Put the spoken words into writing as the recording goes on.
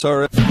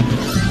Sorry.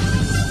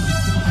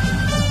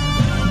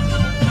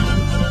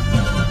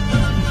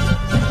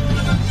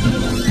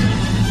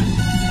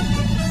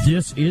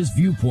 This is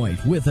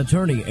Viewpoint with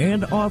attorney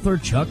and author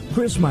Chuck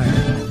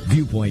Crismier.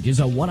 Viewpoint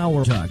is a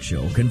one-hour talk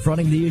show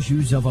confronting the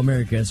issues of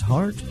America's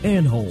heart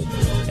and home.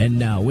 And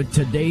now, with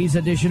today's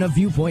edition of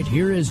Viewpoint,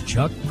 here is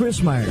Chuck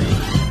Crismier.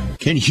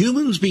 Can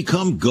humans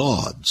become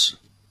gods?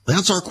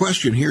 That's our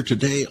question here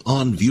today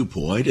on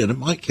Viewpoint, and it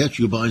might catch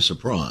you by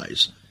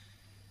surprise.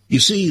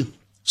 You see,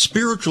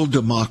 spiritual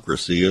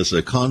democracy is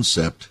a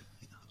concept,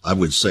 I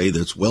would say,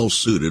 that's well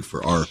suited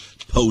for our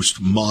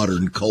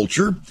postmodern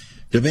culture,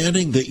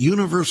 demanding the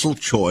universal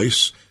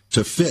choice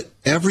to fit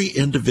every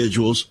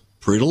individual's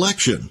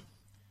predilection,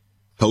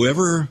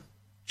 however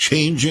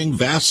changing,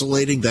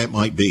 vacillating that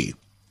might be.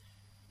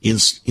 In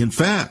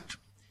fact,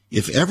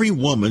 if every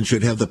woman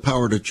should have the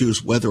power to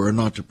choose whether or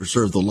not to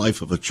preserve the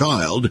life of a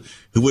child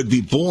who would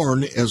be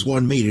born as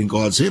one made in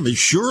God's image,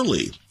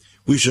 surely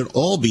we should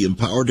all be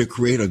empowered to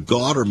create a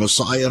God or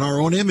Messiah in our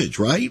own image,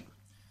 right?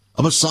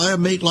 A Messiah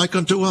made like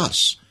unto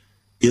us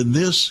in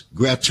this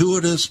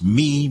gratuitous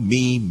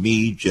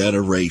me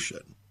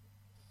generation.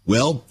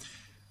 Well,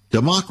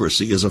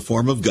 democracy is a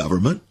form of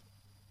government,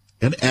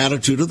 an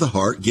attitude of the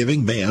heart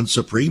giving man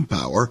supreme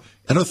power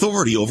and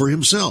authority over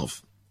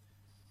himself.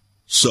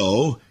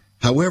 So,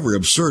 however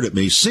absurd it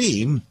may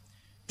seem,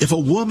 if a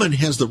woman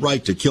has the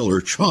right to kill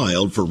her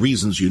child for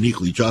reasons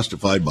uniquely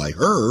justified by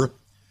her,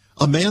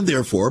 a man,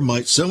 therefore,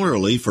 might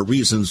similarly, for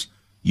reasons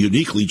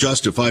uniquely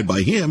justified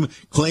by him,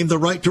 claim the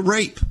right to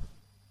rape.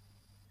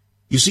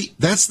 You see,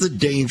 that's the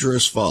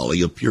dangerous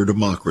folly of pure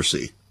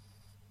democracy.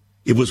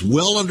 It was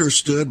well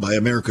understood by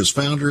America's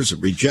founders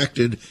and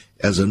rejected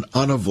as an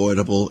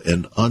unavoidable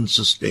and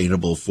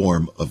unsustainable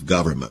form of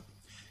government.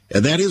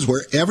 And that is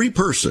where every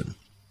person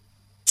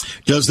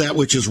does that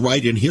which is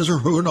right in his or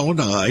her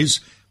own eyes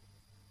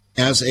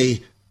as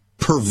a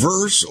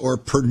perverse or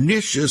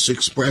pernicious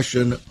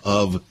expression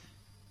of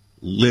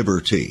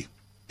liberty.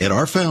 And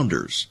our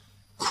founders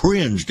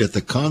cringed at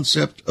the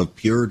concept of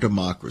pure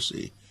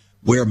democracy,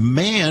 where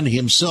man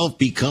himself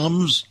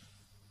becomes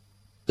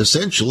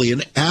essentially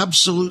an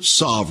absolute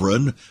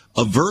sovereign,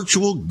 a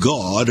virtual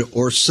God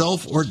or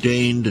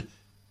self-ordained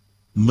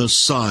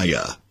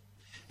Messiah.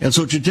 And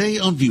so today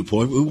on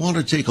Viewpoint, we want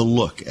to take a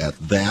look at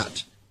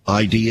that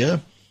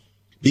idea,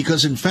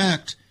 because in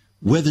fact,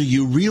 whether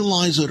you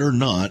realize it or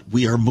not,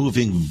 we are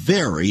moving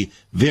very,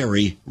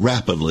 very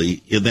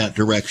rapidly in that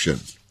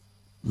direction.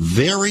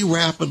 Very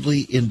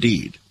rapidly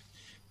indeed.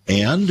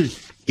 And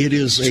it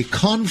is a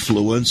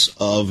confluence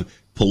of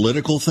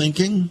political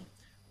thinking,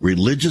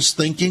 religious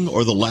thinking,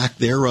 or the lack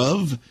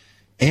thereof,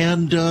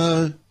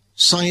 and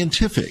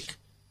scientific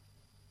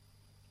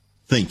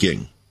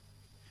thinking.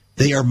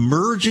 They are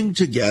merging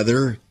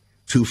together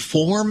to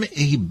form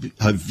a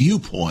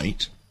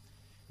viewpoint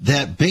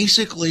that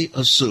basically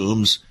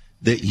assumes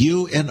that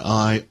you and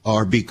I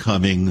are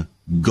becoming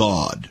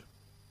God.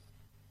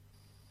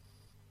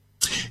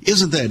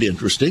 Isn't that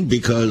interesting?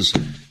 Because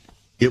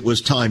it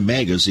was Time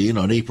magazine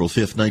on April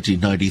 5th,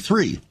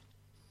 1993,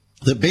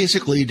 that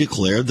basically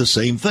declared the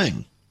same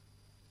thing.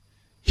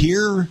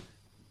 Here,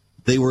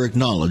 they were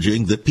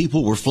acknowledging that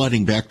people were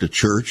flooding back to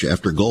church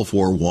after Gulf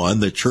War I,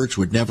 that church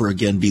would never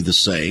again be the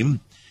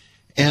same.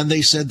 And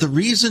they said the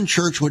reason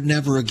church would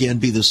never again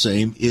be the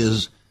same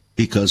is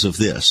because of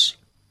this.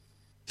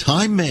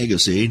 Time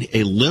magazine,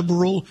 a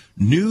liberal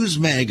news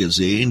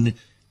magazine,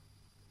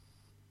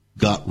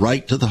 got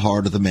right to the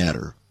heart of the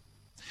matter.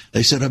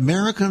 They said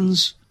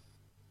Americans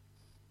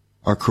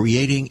are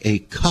creating a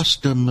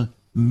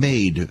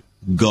custom-made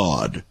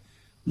God,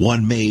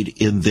 one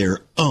made in their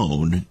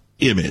own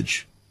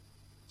image.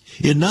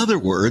 In other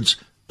words,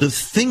 the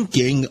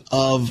thinking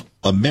of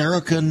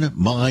American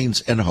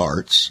minds and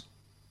hearts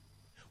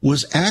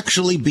was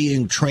actually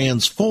being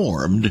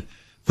transformed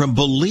from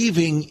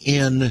believing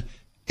in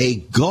a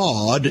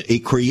God, a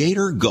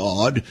creator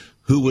God,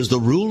 who was the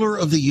ruler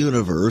of the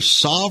universe,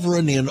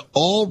 sovereign in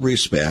all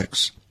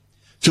respects,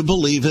 to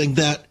believing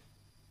that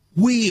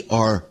we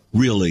are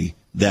really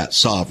that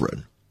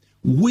sovereign.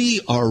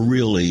 We are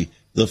really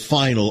the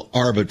final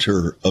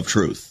arbiter of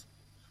truth.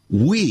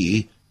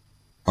 We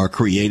are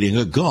creating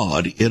a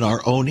God in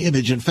our own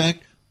image. In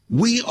fact,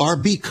 we are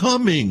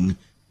becoming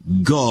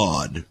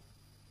God.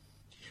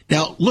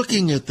 Now,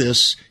 looking at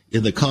this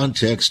in the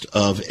context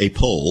of a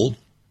poll,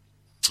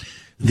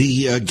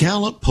 the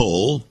Gallup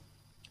poll,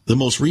 the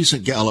most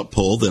recent Gallup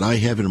poll that I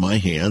have in my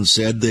hand,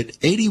 said that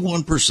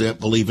 81%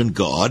 believe in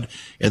God,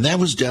 and that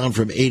was down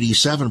from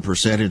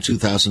 87% in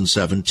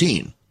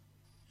 2017.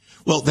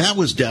 Well, that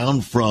was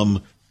down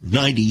from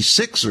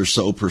 96 or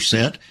so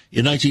percent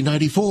in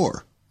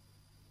 1994.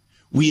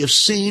 We have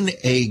seen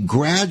a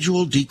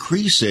gradual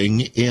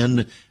decreasing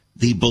in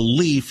the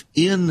belief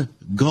in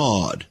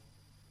God.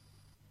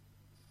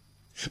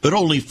 But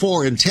only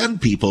 4 in 10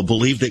 people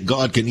believe that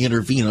God can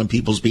intervene on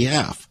people's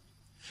behalf.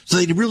 So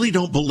they really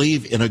don't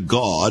believe in a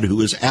God who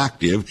is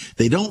active.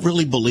 They don't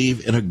really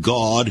believe in a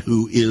God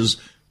who is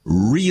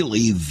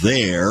really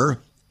there.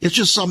 It's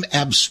just some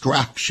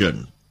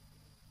abstraction.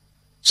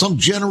 some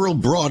general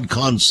broad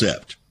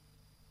concept.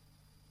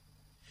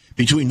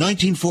 Between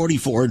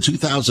 1944 and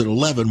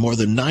 2011, more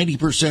than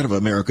 90% of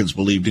Americans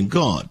believed in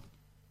God.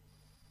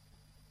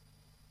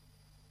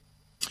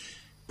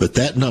 But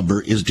that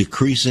number is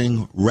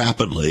decreasing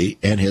rapidly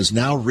and has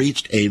now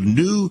reached a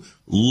new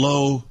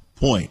low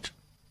point.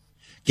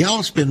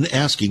 Gallup's been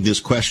asking this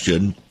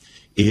question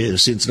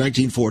since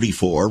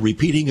 1944,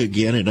 repeating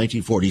again in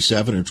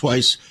 1947 and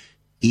twice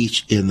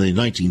each in the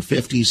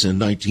 1950s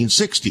and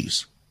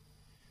 1960s.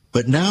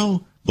 But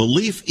now,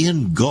 belief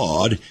in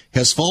God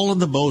has fallen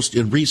the most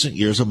in recent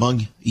years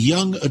among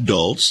young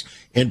adults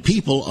and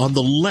people on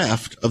the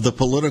left of the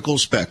political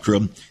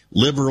spectrum,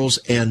 liberals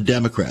and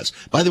Democrats.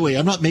 By the way,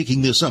 I'm not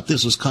making this up.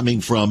 This is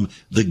coming from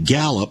the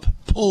Gallup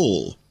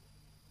poll.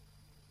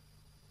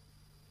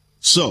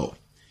 So,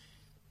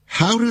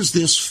 how does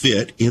this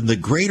fit in the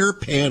greater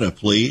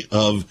panoply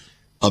of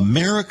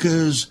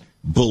America's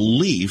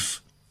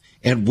belief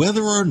and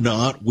whether or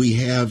not we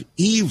have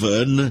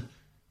even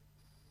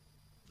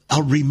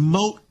a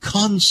remote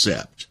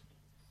concept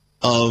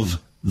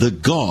of the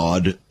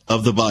God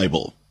of the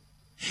Bible?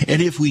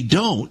 And if we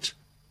don't,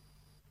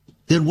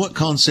 then what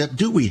concept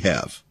do we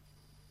have?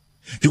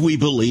 Do we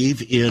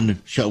believe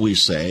in, shall we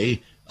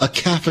say, a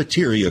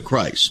cafeteria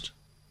Christ?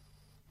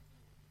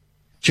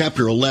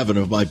 Chapter 11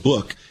 of my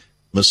book,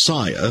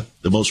 Messiah,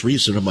 the most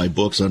recent of my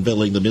books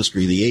unveiling the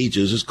mystery of the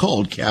ages, is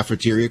called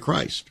Cafeteria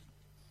Christ.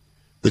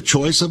 The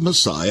choice of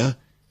Messiah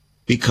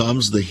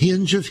becomes the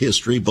hinge of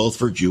history both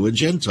for Jew and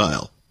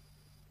Gentile.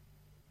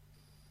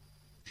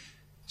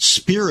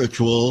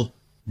 Spiritual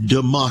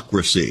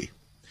democracy.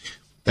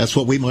 That's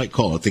what we might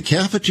call it. The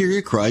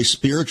Cafeteria Christ,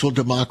 spiritual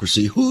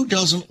democracy. Who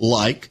doesn't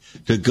like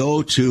to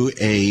go to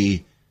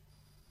a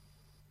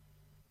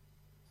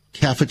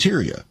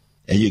cafeteria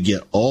and you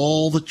get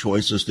all the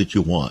choices that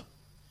you want?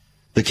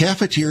 The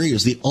cafeteria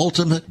is the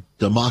ultimate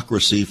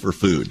democracy for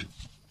food.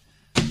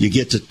 You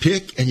get to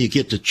pick and you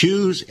get to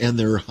choose, and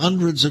there are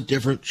hundreds of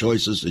different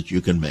choices that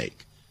you can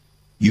make.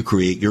 You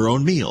create your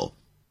own meal,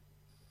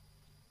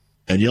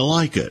 and you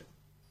like it.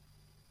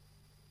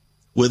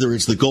 Whether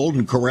it's the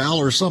Golden Corral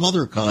or some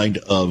other kind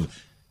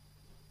of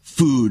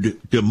food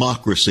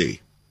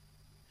democracy.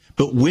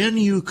 But when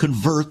you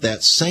convert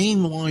that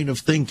same line of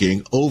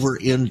thinking over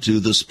into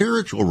the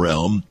spiritual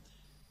realm,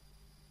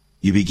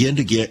 you begin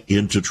to get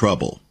into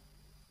trouble.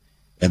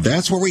 And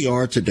that's where we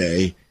are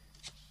today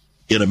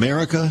in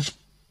America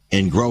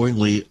and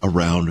growingly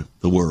around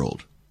the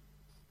world.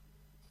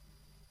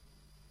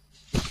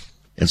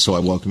 And so I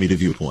welcome you to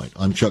Viewpoint.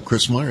 I'm Chuck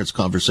Christmeyer. It's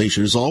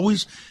conversation, as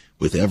always,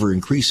 with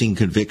ever-increasing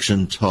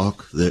conviction,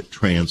 talk that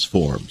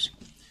transforms.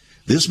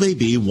 This may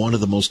be one of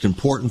the most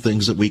important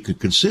things that we could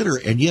consider,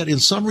 and yet in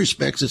some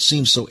respects it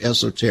seems so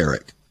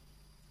esoteric.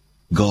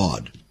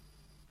 God.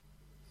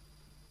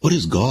 What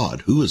is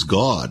God? Who is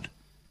God?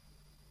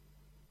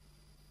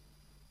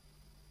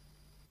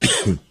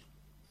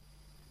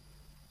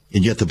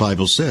 And yet the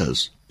Bible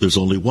says there's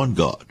only one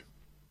God.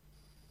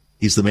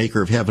 He's the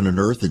maker of heaven and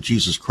earth, and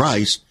Jesus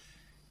Christ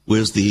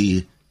was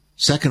the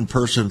second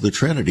person of the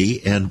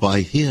Trinity, and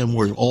by him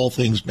were all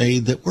things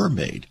made that were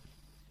made.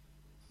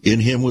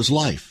 In him was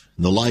life,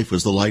 and the life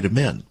was the light of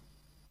men.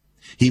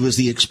 He was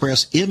the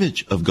express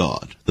image of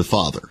God, the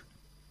Father,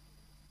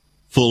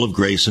 full of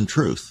grace and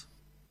truth.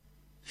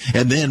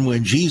 And then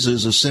when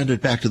Jesus ascended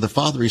back to the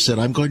Father, he said,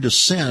 I'm going to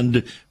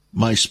send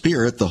my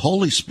Spirit, the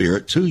Holy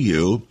Spirit, to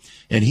you,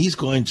 and he's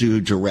going to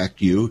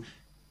direct you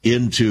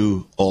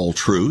into all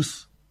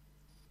truth.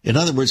 In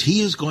other words,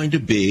 he is going to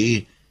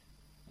be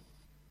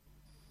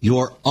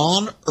your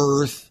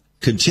on-earth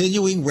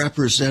continuing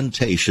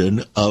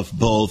representation of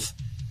both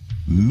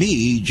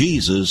me,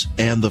 Jesus,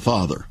 and the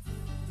Father,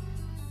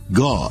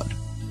 God.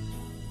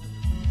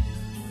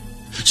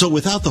 So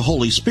without the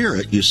Holy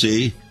Spirit, you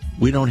see,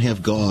 we don't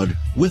have God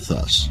with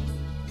us.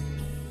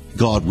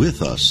 God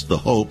with us, the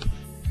hope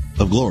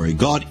of glory.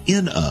 God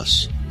in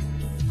us.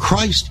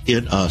 Christ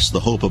in us, the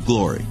hope of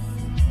glory.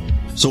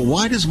 So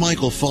why does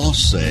Michael Foss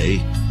say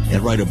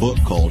and write a book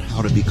called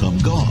How to Become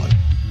God?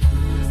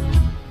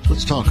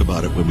 Let's talk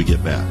about it when we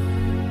get back.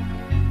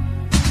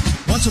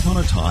 Once upon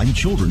a time,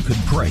 children could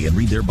pray and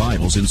read their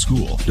Bibles in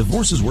school.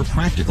 Divorces were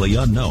practically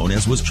unknown,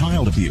 as was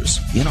child abuse.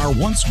 In our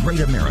once great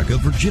America,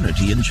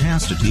 virginity and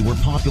chastity were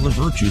popular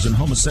virtues, and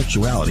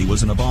homosexuality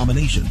was an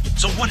abomination.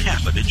 So what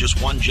happened in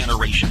just one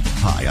generation?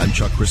 Hi, I'm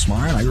Chuck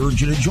Christmeyer, and I urge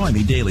you to join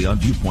me daily on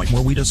Viewpoint,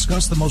 where we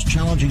discuss the most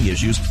challenging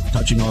issues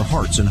touching our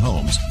hearts and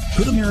homes.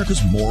 Could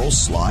America's moral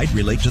slide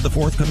relate to the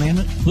Fourth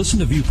Commandment? Listen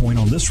to Viewpoint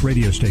on this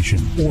radio station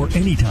or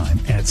anytime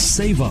at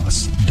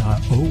saveus.org.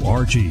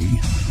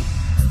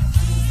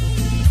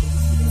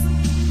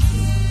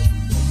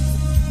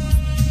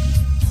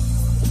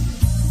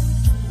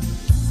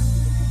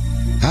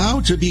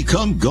 How to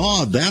Become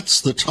God. That's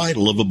the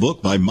title of a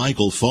book by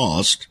Michael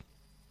Foss.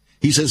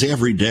 He says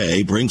every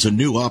day brings a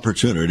new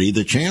opportunity,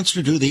 the chance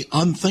to do the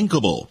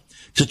unthinkable,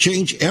 to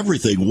change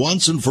everything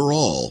once and for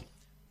all,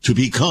 to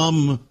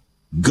become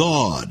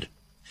God.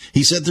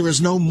 He said there is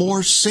no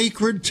more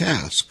sacred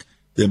task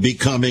than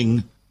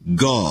becoming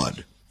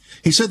God.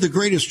 He said the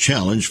greatest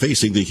challenge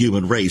facing the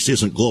human race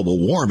isn't global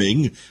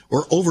warming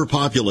or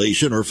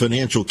overpopulation or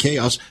financial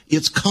chaos.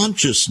 It's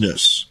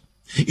consciousness.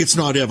 It's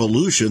not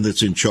evolution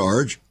that's in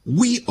charge.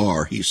 We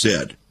are, he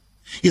said.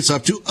 It's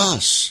up to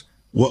us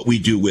what we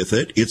do with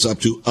it. It's up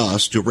to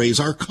us to raise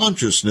our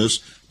consciousness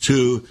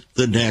to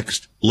the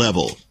next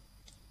level.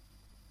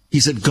 He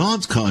said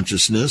God's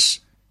consciousness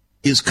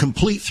is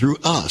complete through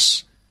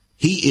us.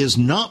 He is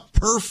not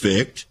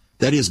perfect.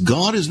 That is,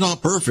 God is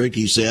not perfect,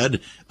 he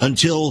said,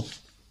 until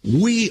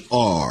we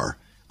are,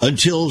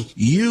 until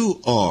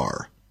you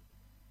are.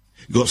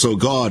 So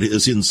God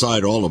is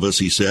inside all of us,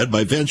 he said.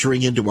 By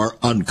venturing into our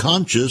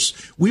unconscious,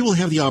 we will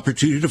have the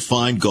opportunity to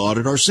find God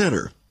at our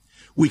center.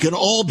 We can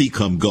all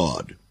become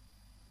God.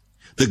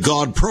 The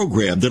God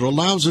program that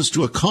allows us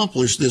to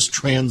accomplish this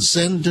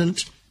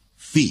transcendent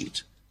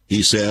feat,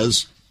 he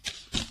says.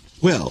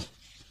 Well,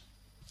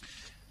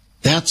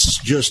 that's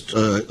just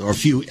a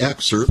few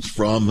excerpts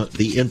from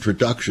the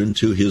introduction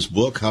to his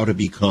book, How to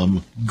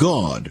Become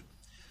God.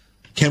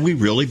 Can we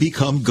really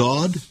become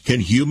God?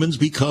 Can humans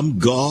become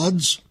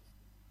gods?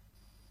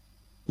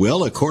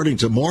 Well, according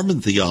to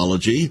Mormon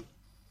theology,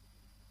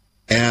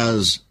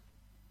 as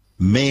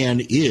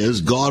man is,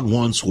 God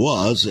once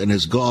was, and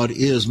as God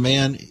is,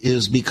 man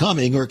is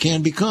becoming or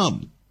can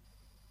become.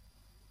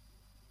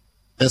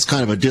 That's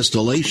kind of a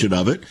distillation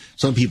of it.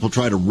 Some people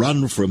try to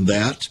run from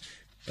that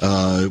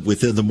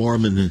within the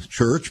Mormon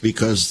church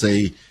because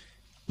they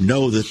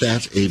know that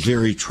that's a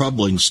very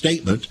troubling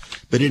statement.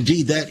 But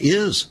indeed, that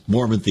is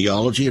Mormon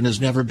theology and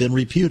has never been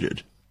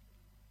refuted.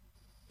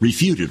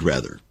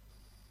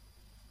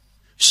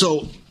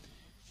 So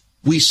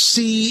we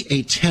see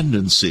a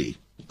tendency,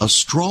 a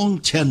strong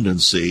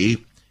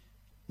tendency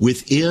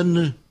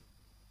within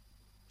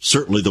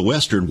certainly the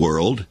Western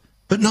world,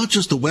 but not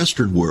just the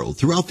Western world,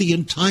 throughout the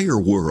entire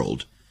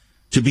world,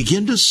 to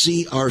begin to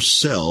see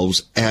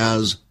ourselves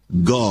as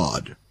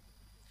God.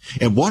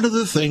 And one of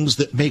the things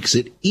that makes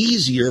it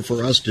easier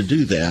for us to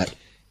do that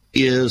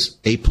is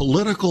a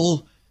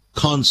political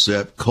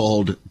concept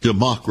called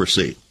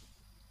democracy.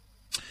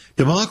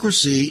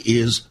 Democracy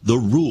is the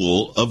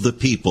rule of the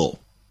people.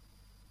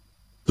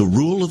 The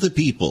rule of the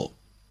people.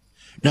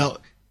 Now,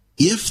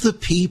 if the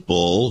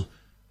people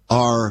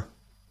are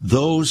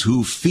those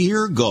who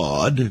fear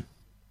God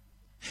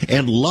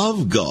and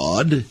love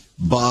God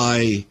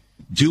by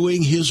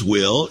doing his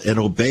will and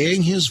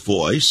obeying his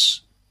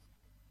voice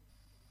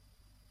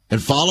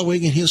and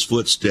following in his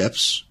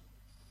footsteps,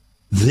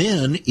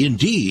 then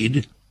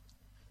indeed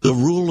the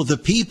rule of the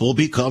people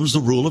becomes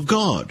the rule of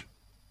God.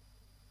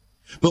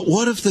 But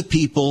what if the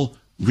people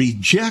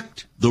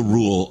reject the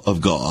rule of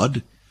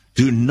God,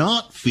 do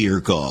not fear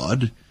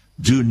God,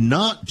 do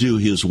not do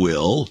his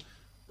will,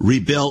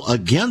 rebel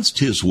against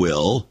his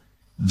will?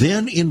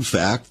 Then, in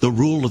fact, the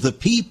rule of the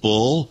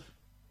people,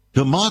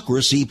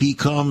 democracy,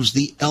 becomes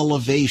the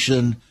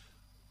elevation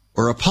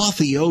or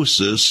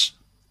apotheosis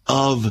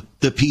of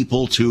the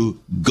people to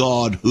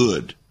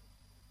godhood.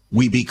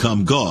 We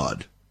become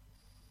God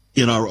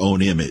in our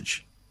own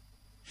image.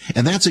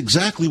 And that's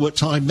exactly what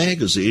Time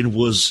magazine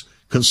was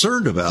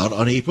concerned about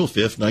on April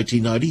 5th,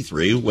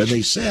 1993, when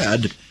they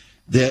said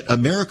that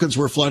Americans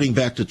were flooding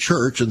back to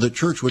church and the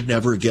church would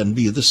never again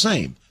be the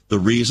same. The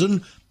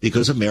reason?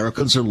 Because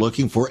Americans are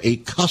looking for a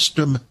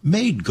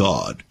custom-made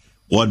God,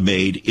 one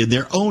made in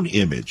their own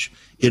image.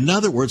 In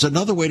other words,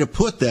 another way to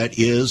put that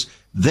is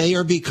they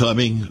are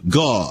becoming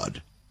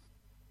God.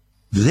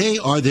 They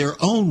are their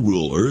own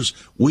rulers.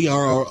 We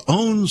are our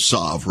own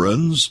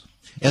sovereigns,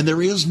 and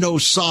there is no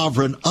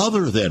sovereign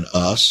other than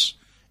us,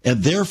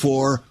 and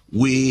therefore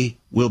we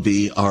will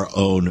be our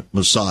own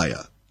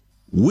Messiah.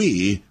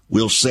 We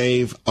will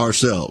save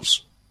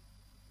ourselves.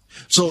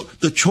 So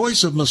the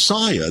choice of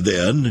Messiah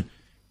then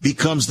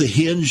becomes the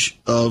hinge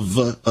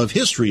of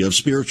history, of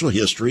spiritual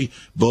history,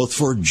 both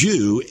for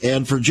Jew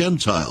and for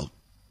Gentile.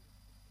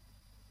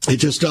 It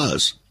just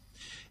does.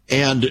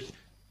 And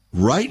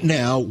right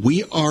now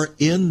we are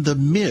in the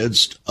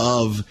midst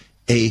of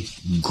a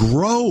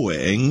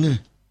growing,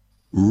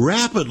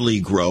 rapidly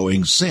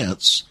growing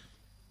sense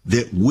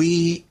that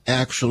we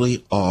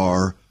actually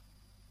are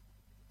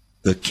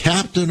the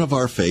captain of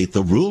our faith,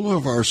 the ruler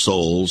of our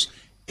souls,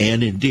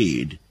 and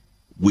indeed,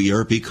 we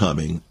are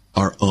becoming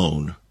our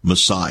own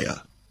Messiah.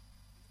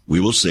 We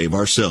will save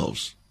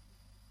ourselves.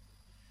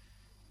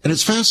 And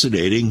it's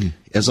fascinating,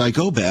 as I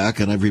go back,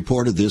 and I've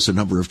reported this a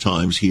number of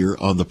times here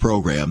on the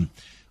program,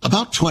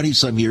 about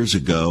 20-some years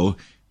ago,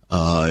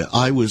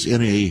 I was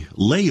in a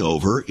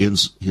layover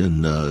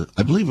in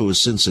I believe it was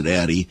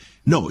Cincinnati.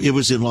 No, it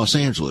was in Los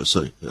Angeles,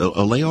 a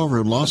layover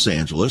in Los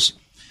Angeles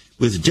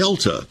with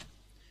Delta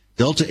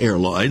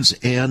Airlines,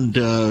 and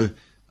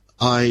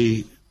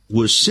I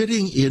was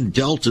sitting in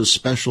Delta's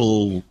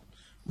special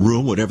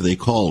room, whatever they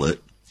call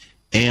it,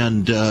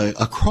 and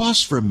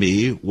across from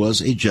me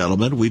was a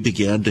gentleman. We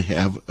began to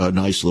have a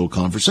nice little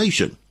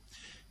conversation,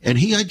 and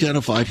he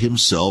identified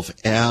himself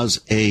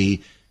as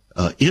a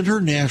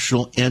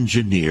international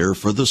engineer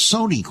for the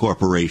Sony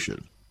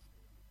Corporation.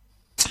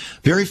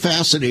 Very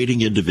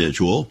fascinating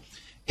individual.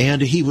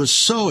 And he was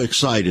so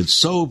excited,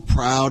 so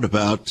proud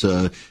about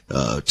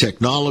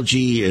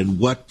technology and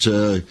what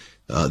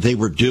they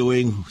were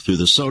doing through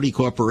the Sony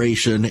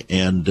Corporation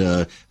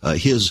and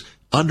his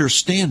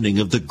understanding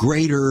of the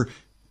greater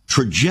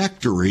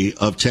trajectory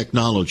of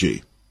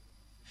technology.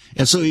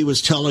 And so he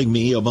was telling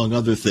me, among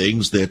other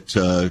things, that,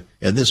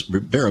 and this,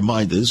 bear in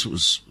mind, this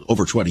was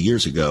over 20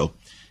 years ago,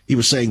 he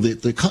was saying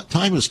that the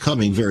time is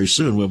coming very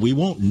soon when we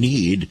won't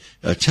need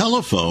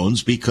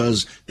telephones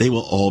because they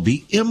will all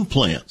be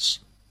implants.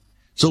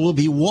 So we'll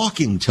be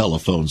walking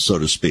telephones, so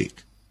to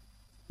speak.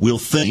 We'll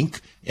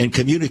think and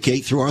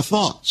communicate through our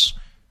thoughts.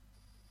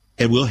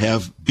 And we'll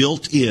have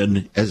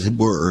built-in, as it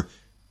were,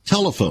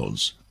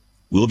 telephones.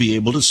 We'll be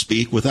able to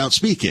speak without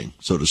speaking,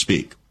 so to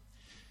speak.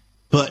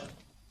 But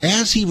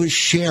as he was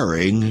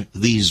sharing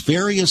these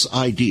various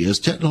ideas,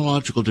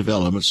 technological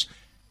developments,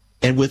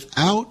 and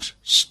without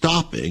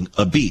stopping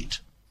a beat,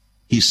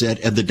 he said,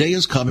 and the day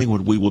is coming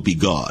when we will be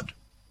God.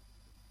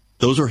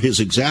 Those are his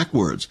exact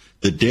words.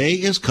 The day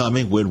is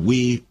coming when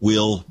we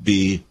will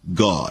be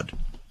God.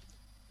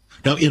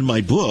 Now, in my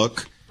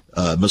book,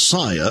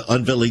 Messiah,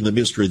 Unveiling the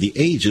Mystery of the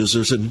Ages,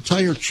 there's an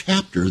entire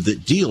chapter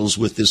that deals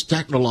with this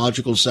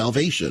technological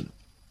salvation.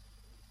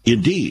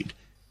 Indeed,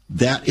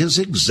 that is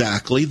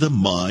exactly the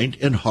mind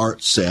and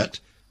heart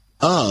set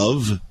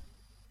of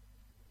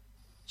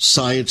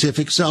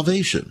scientific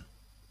salvation.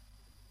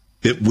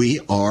 That we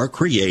are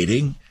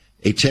creating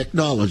a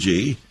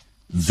technology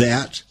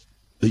that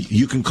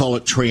you can call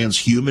it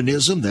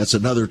transhumanism. That's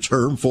another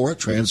term for it,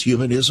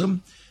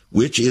 transhumanism,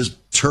 which is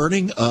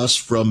turning us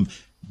from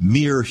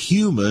mere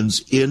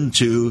humans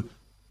into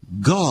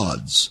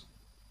gods.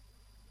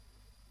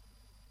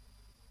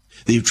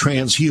 The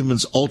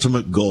transhuman's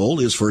ultimate goal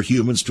is for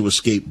humans to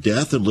escape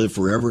death and live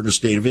forever in a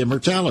state of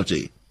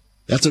immortality.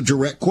 That's a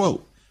direct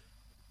quote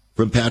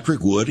from Patrick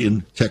Wood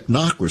in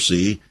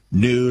Technocracy,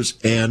 News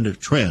and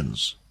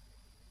Trends.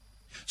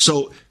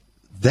 So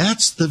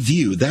that's the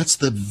view, that's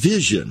the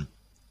vision,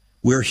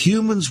 where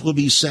humans will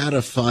be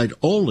satisfied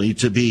only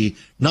to be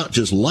not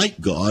just like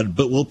God,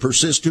 but will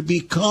persist to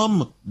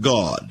become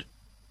God.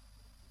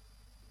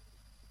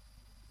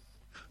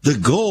 The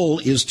goal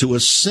is to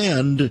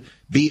ascend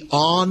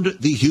beyond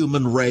the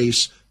human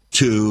race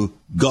to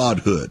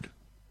godhood.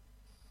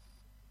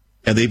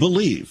 And they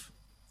believe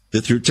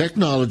that through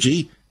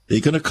technology,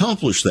 they can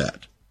accomplish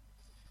that.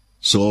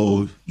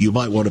 So you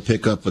might want to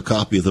pick up a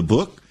copy of the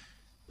book,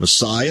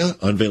 Messiah,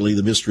 Unveiling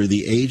the Mystery of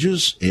the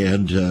Ages,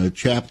 and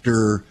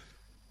chapter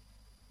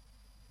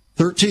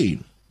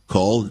 13,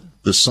 called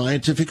The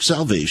Scientific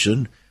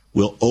Salvation,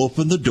 will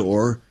open the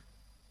door,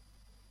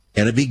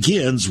 and it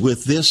begins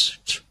with this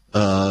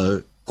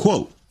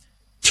quote,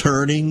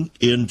 turning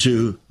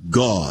into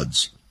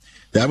gods.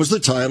 That was the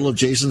title of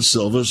Jason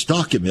Silva's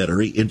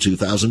documentary in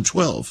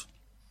 2012.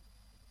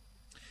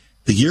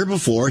 The year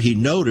before, he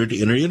noted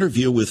in an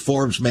interview with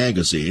Forbes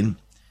magazine,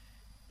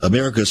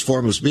 America's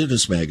foremost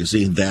business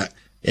magazine, that,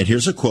 and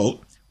here's a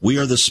quote, "We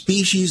are the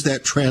species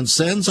that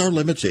transcends our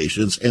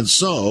limitations, and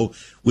so,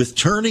 with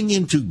turning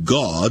into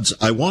gods,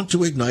 I want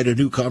to ignite a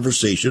new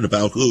conversation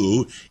about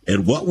who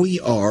and what we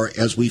are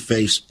as we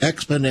face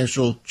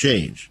exponential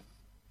change."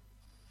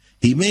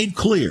 He made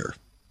clear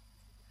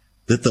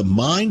that the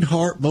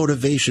mind-heart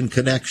motivation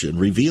connection,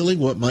 revealing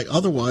what might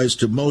otherwise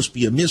to most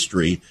be a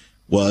mystery,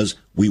 was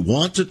we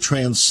want to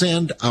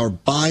transcend our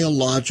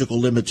biological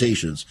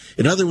limitations.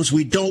 In other words,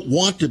 we don't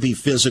want to be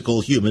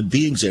physical human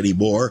beings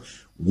anymore.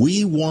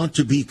 We want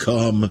to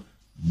become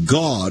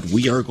God.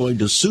 We are going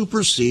to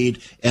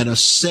supersede and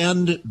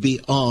ascend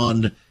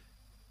beyond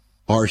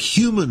our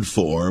human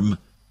form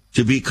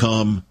to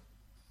become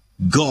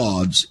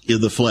gods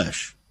in the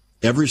flesh.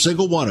 Every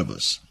single one of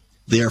us.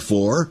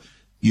 Therefore,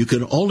 you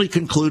can only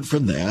conclude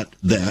from that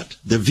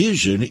the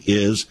vision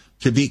is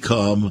to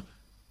become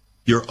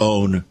your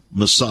own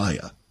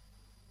Messiah.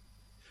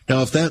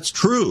 Now, if that's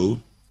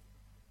true,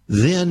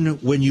 then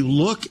when you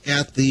look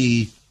at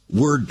the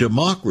word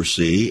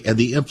democracy and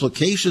the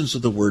implications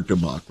of the word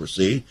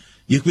democracy,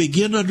 you can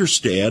begin to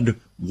understand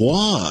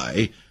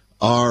why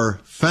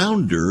our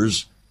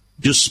founders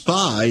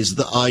despised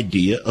the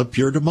idea of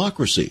pure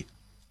democracy.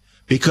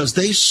 Because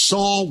they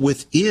saw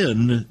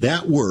within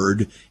that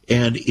word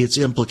and its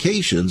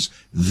implications,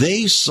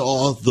 they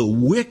saw the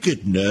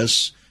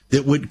wickedness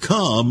that would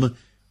come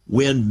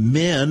when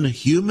men,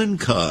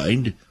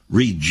 humankind,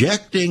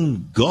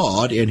 rejecting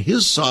God and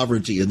his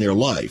sovereignty in their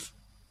life,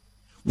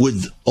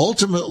 would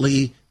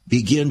ultimately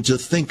begin to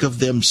think of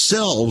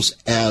themselves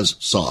as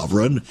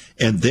sovereign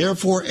and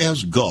therefore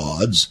as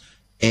gods,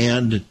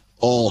 and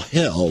all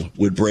hell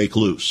would break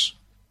loose.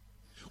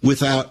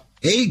 Without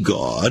a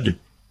God,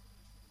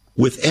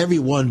 with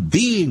everyone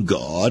being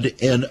God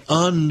and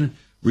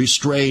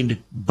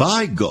unrestrained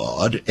by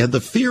God and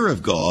the fear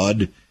of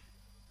God,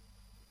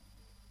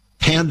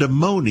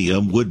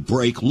 pandemonium would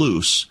break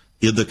loose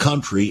in the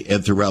country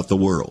and throughout the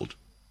world.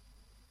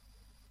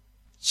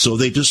 So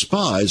they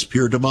despise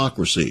pure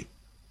democracy.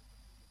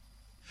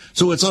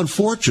 So it's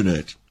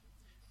unfortunate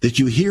that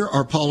you hear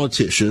our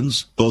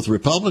politicians, both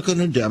Republican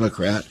and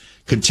Democrat,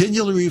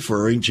 continually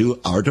referring to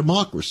our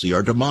democracy,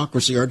 our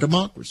democracy, our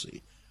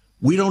democracy.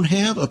 We don't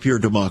have a pure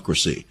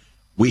democracy.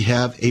 We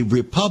have a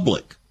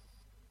republic,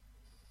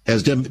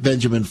 as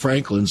Benjamin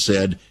Franklin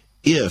said,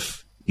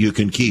 if you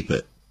can keep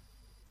it.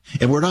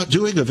 And we're not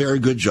doing a very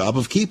good job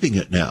of keeping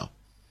it now,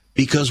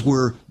 because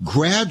we're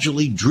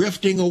gradually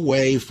drifting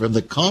away from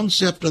the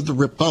concept of the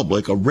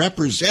republic, a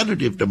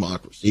representative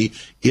democracy,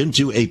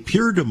 into a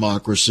pure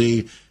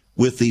democracy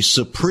with the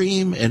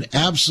supreme and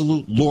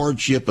absolute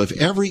lordship of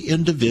every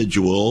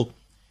individual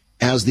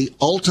as the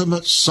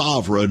ultimate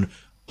sovereign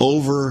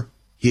over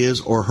his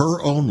or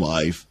her own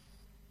life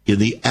in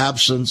the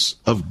absence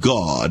of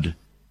God,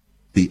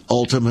 the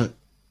ultimate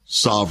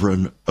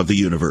sovereign of the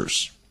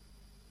universe.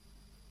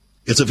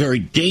 It's a very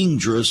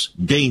dangerous,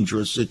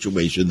 dangerous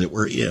situation that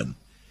we're in.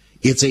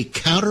 It's a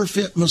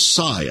counterfeit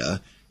Messiah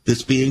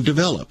that's being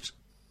developed,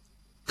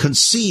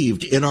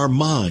 conceived in our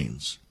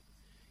minds.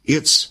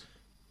 It's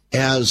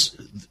as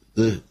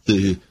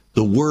the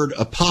word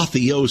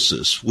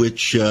apotheosis,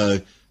 which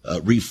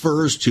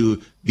refers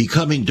to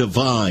becoming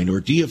divine or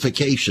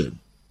deification,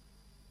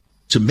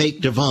 to make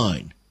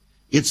divine.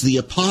 It's the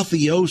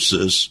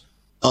apotheosis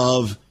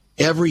of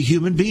every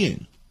human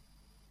being.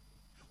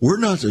 We're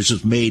not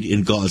just made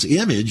in God's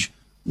image.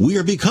 We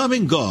are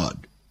becoming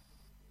God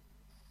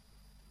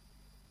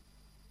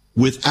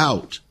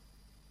without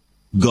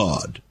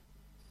God.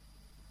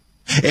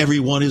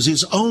 Everyone is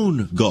his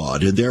own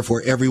God, and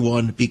therefore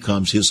everyone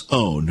becomes his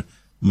own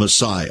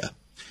Messiah.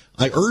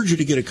 I urge you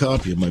to get a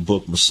copy of my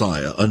book,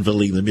 Messiah,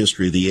 Unveiling the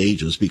Mystery of the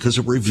Ages, because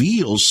it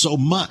reveals so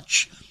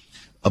much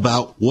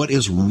about what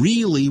is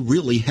really,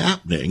 really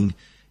happening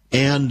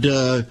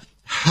and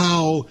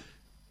how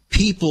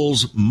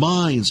people's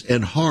minds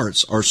and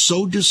hearts are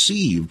so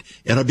deceived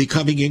and are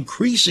becoming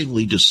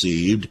increasingly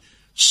deceived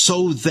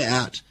so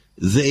that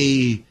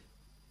they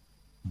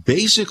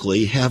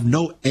basically have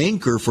no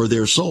anchor for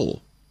their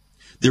soul.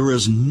 There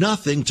is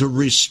nothing to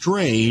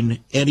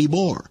restrain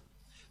anymore.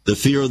 The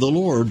fear of the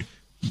Lord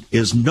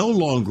is no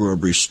longer a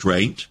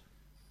restraint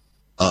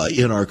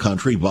in our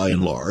country by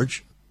and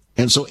large.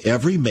 And so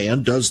every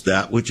man does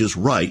that which is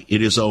right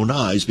in his own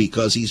eyes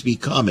because he's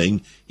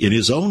becoming, in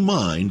his own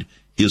mind,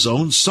 his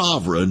own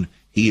sovereign.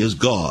 He is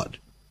God.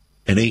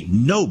 And ain't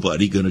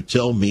nobody going to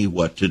tell me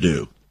what to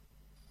do,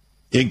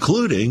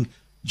 including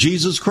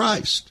Jesus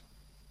Christ.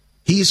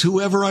 He's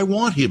whoever I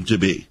want him to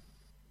be.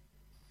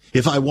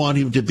 If I want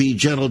him to be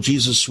gentle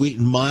Jesus, sweet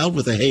and mild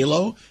with a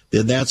halo,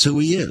 then that's who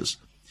he is.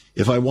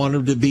 If I want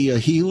him to be a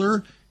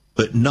healer,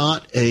 but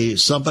not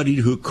somebody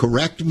who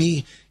correct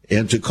me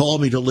and to call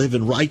me to live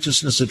in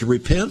righteousness and to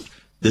repent,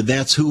 then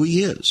that's who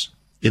he is.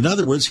 In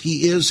other words,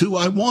 he is who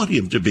I want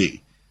him to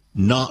be,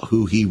 not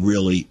who he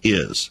really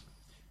is.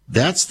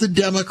 That's the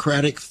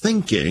democratic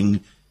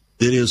thinking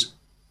that is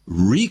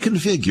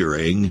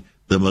reconfiguring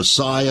the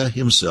Messiah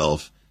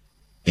himself.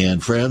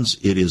 And friends,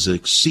 it is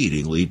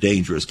exceedingly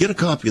dangerous. Get a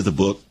copy of the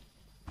book,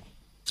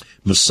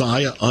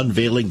 Messiah,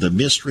 Unveiling the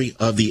Mystery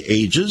of the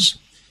Ages.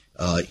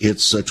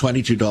 It's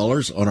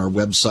 $22 on our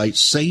website,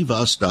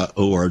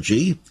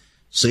 saveus.org.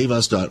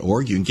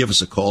 Saveus.org. You can give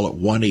us a call at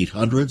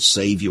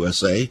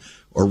 1-800-SAVE-USA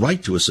or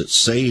write to us at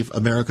Save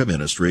America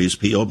Ministries,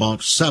 P.O.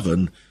 Box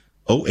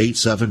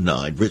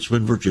 70879,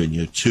 Richmond,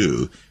 Virginia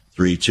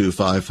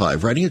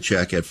 23255. Writing a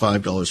check at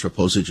 $5 for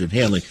postage and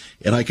handling.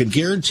 And I can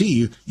guarantee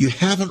you, you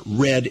haven't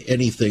read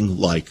anything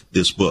like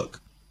this book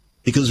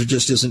because there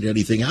just isn't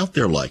anything out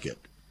there like it.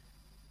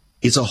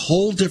 It's a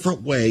whole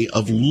different way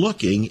of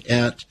looking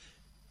at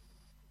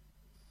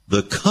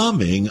the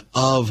coming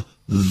of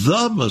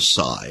the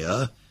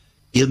Messiah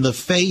in the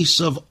face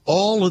of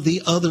all of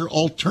the other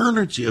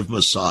alternative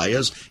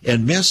messiahs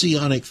and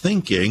messianic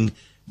thinking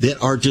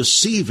that are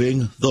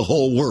deceiving the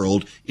whole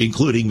world,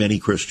 including many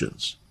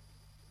Christians.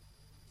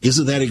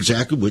 Isn't that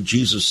exactly what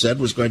Jesus said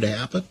was going to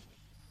happen?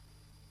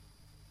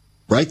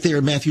 Right there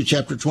in Matthew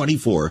chapter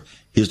 24,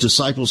 his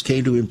disciples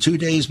came to him 2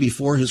 days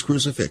before his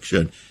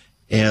crucifixion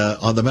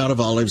on the Mount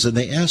of Olives, and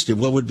they asked him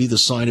what would be the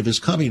sign of his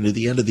coming to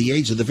the end of the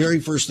age. And the very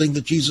first thing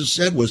that Jesus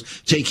said was,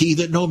 "Take heed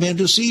that no man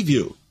deceive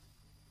you."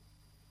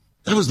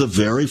 That was the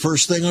very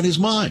first thing on his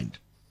mind.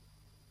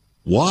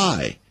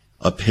 Why?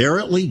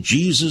 Apparently,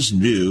 Jesus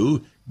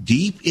knew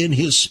deep in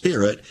his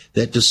spirit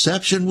that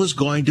deception was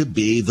going to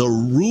be the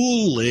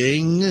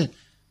ruling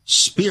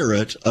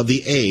spirit of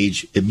the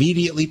age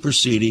immediately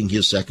preceding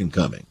his second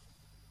coming.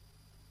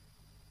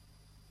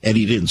 And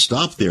he didn't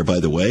stop there, by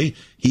the way.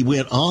 He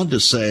went on to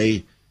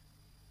say,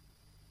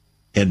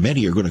 and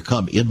many are going to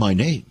come in my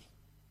name,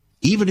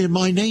 even in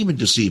my name, and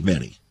deceive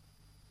many.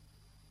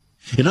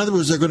 In other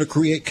words, they're going to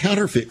create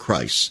counterfeit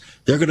Christs.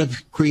 They're going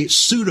to create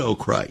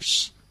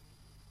pseudo-Christs.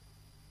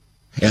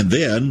 And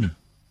then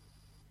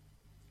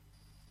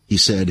he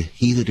said,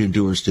 he that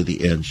endures to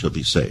the end shall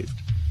be saved.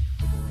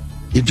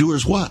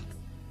 Endures what?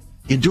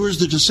 Endures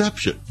the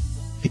deception.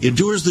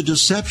 Endures the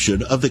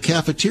deception of the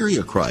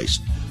cafeteria Christ,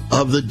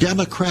 of the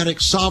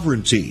democratic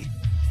sovereignty.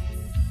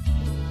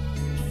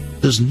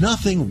 There's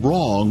nothing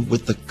wrong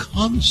with the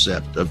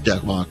concept of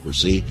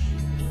democracy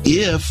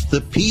if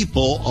the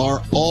people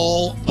are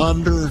all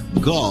under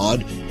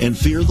God and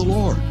fear the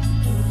Lord.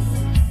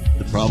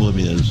 The problem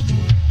is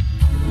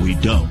we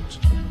don't.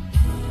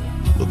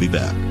 We'll be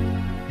back.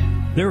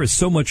 There is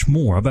so much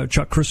more about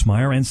Chuck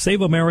Crismier and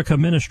Save America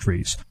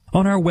Ministries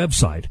on our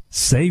website,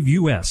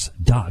 saveus.org.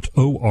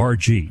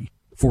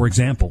 For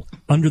example,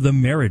 under the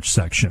marriage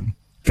section,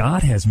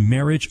 God has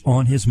marriage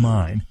on his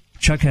mind.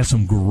 Chuck has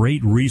some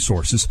great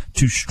resources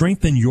to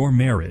strengthen your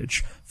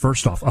marriage.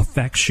 First off, a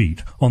fact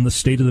sheet on the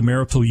state of the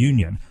marital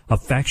union, a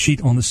fact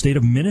sheet on the state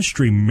of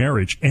ministry,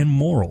 marriage, and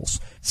morals.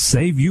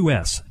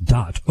 SaveUS.org.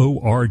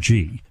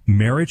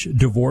 Marriage,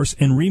 divorce,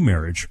 and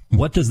remarriage.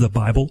 What does the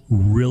Bible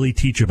really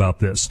teach about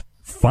this?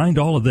 Find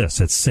all of this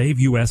at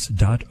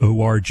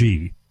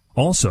SaveUS.org.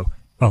 Also,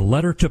 a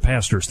letter to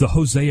pastors, the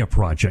Hosea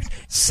Project,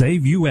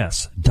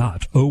 SaveUS.org,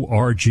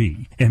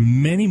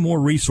 and many more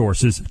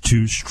resources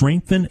to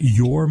strengthen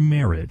your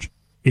marriage.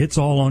 It's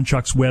all on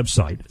Chuck's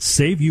website,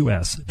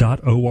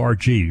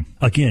 SaveUS.org.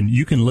 Again,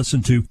 you can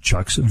listen to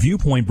Chuck's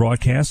Viewpoint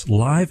broadcast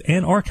live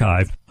and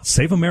archived.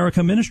 Save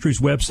America Ministries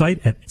website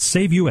at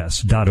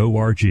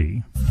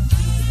SaveUS.org.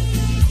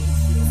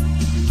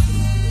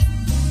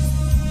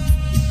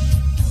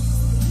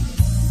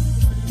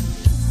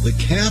 The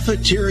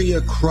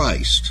cafeteria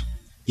Christ.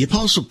 The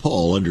Apostle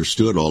Paul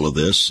understood all of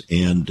this,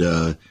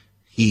 and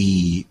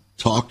he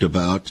talked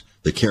about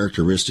the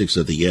characteristics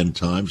of the end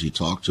times. He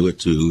talked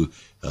to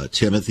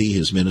Timothy,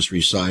 his ministry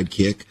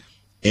sidekick.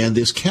 And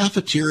this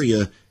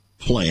cafeteria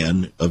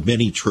plan of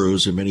many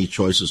truths and many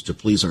choices to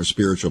please our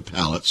spiritual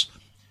palates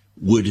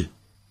would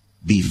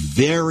be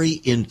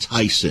very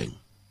enticing.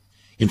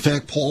 In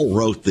fact, Paul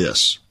wrote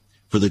this,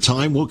 "For the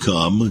time will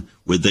come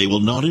when they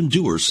will not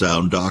endure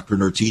sound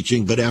doctrine or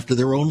teaching, but after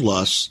their own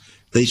lusts,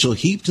 they shall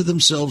heap to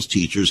themselves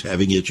teachers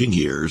having itching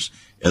ears,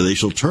 and they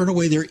shall turn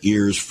away their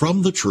ears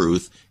from the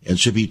truth and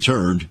shall be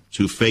turned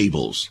to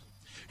fables."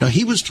 Now,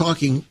 he was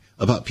talking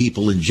about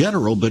people in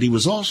general, but he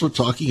was also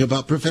talking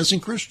about professing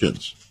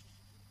Christians.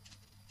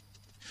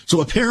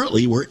 So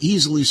apparently we're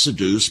easily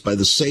seduced by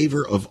the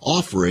savor of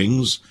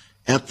offerings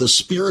at the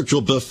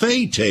spiritual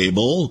buffet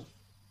table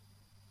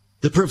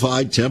that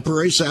provide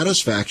temporary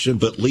satisfaction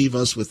but leave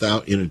us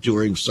without an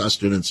enduring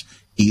sustenance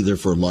either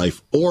for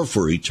life or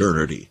for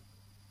eternity.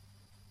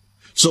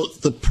 So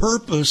the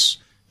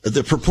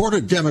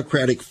purported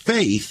democratic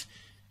faith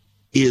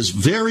is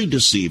very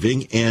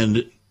deceiving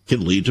and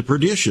can lead to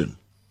perdition.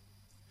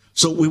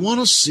 So we want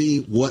to see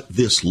what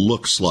this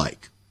looks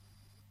like.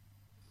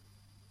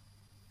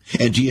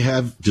 And do you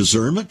have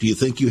discernment? Do you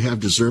think you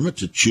have discernment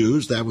to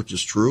choose that which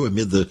is true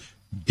amid the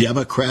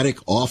democratic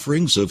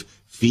offerings of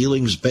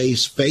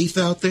feelings-based faith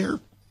out there?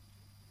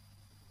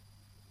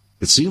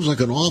 It seems like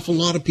an awful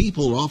lot of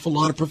people, an awful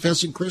lot of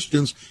professing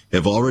Christians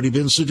have already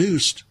been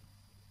seduced.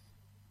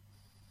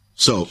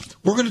 So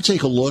we're going to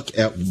take a look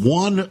at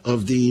one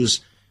of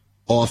these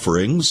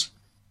offerings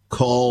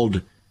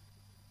called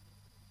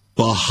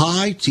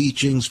Bahai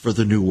Teachings for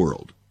the New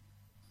World.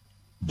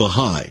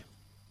 Bahai.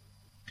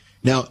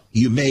 Now,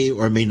 you may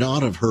or may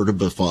not have heard of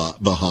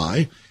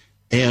Bahai,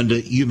 and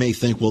you may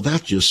think, well,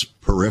 that's just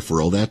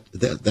peripheral.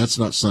 That's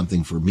not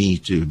something for me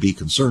to be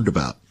concerned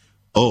about.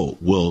 Oh,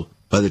 well,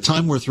 by the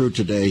time we're through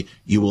today,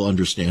 you will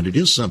understand it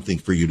is something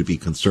for you to be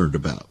concerned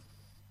about.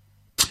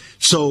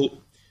 So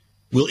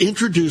we'll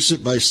introduce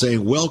it by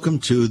saying, welcome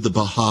to the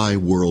Bahai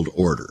World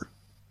Order.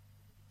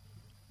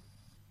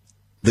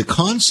 The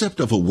concept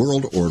of a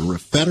world order, a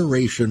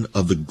federation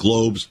of the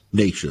globe's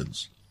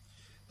nations,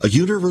 a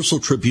universal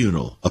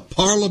tribunal, a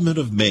parliament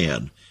of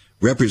man,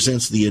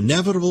 represents the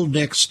inevitable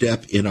next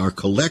step in our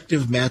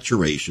collective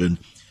maturation,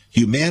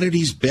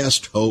 humanity's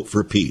best hope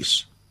for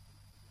peace.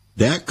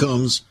 That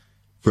comes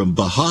from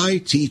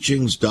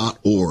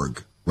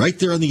BahaiTeachings.org, right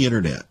there on the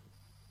internet.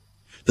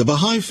 The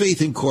Baha'i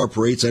faith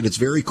incorporates at its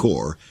very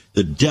core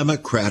the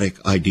democratic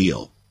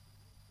ideal.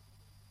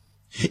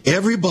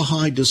 Every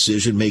Baha'i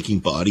decision-making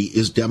body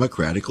is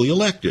democratically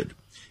elected,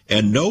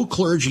 and no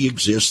clergy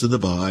exists in the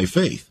Baha'i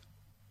faith.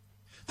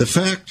 That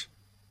fact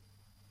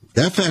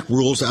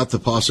rules out the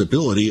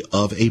possibility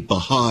of a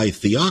Baha'i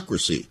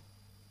theocracy.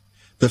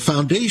 The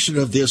foundation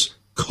of this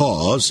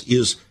cause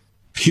is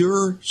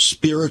pure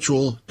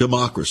spiritual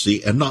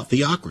democracy and not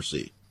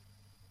theocracy.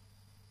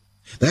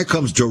 That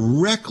comes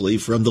directly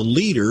from the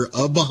leader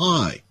of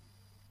Baha'i.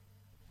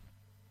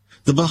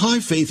 The Baha'i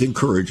faith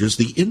encourages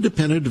the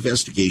independent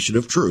investigation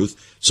of truth,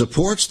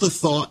 supports the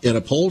thought, and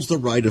upholds the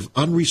right of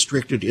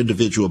unrestricted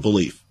individual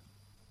belief.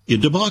 In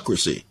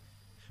democracy,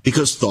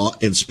 because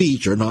thought and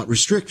speech are not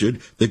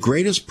restricted, the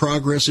greatest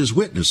progress is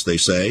witnessed, they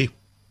say.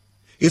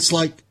 It's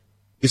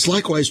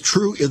likewise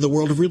true in the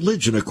world of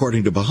religion,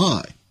 according to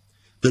Baha'i.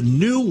 The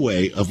new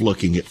way of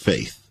looking at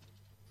faith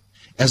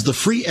as the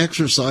free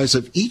exercise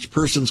of each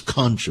person's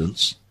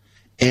conscience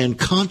and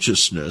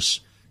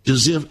consciousness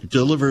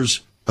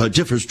differs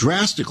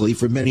drastically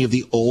from many of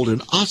the old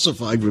and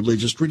ossified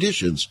religious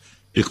traditions,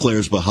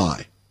 declares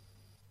Baha'i.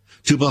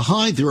 To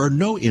Baha'i, there are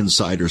no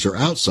insiders or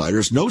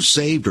outsiders, no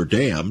saved or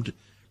damned.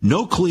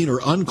 no clean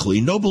or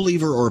unclean, no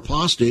believer or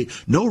apostate,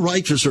 no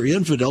righteous or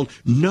infidel,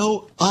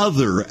 no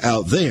other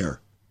out there.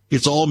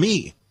 It's all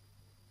me.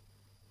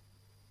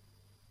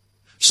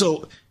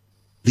 So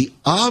the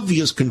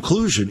obvious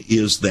conclusion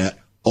is that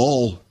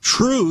all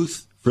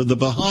truth from the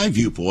Baha'i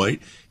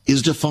viewpoint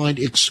is defined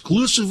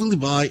exclusively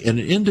by an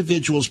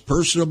individual's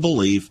personal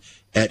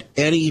belief at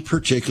any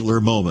particular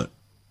moment,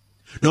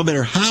 no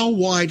matter how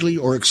widely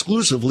or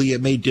exclusively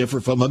it may differ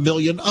from a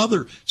million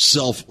other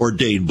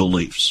self-ordained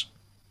beliefs.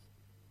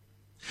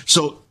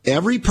 So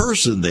every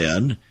person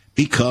then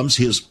becomes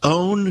his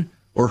own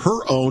or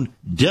her own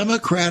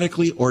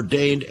democratically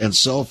ordained and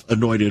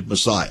self-anointed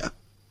Messiah.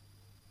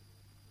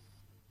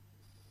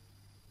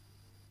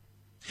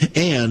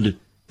 And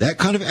that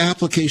kind of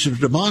application of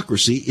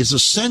democracy is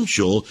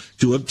essential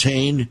to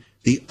obtain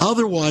the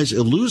otherwise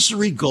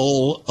illusory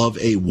goal of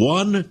a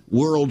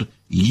one-world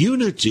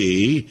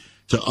unity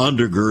to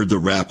undergird the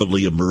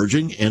rapidly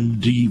emerging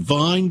and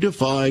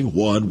divine-defying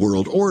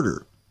one-world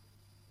order.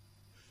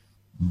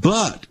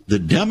 But the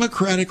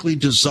democratically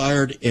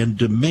desired and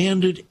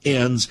demanded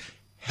ends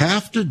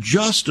have to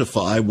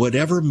justify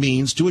whatever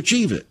means to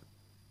achieve it,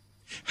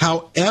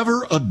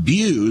 however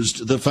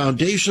abused the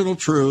foundational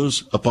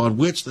truths upon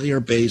which they are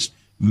based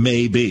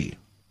may be.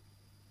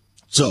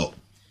 So,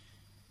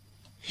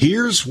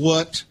 here's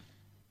what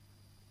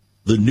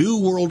the New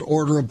World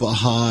Order of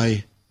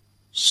Bahai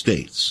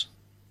states.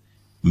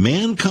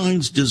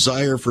 Mankind's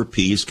desire for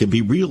peace can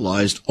be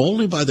realized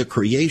only by the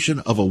creation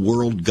of a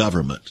world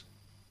government.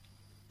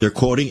 They're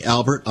quoting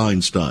Albert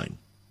Einstein.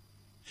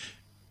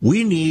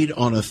 We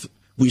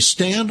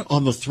stand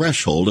on the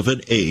threshold of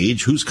an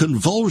age whose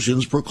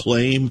convulsions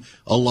proclaim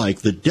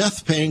alike the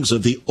death pangs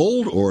of the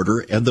old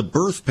order and the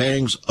birth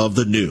pangs of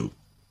the new.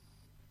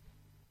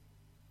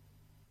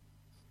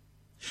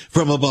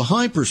 From a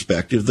Baha'i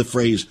perspective, the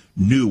phrase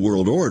New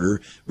World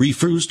Order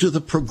refers to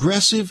the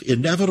progressive,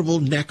 inevitable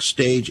next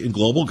stage in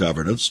global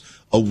governance,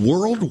 a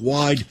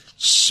worldwide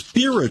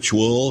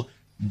spiritual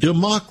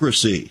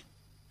democracy.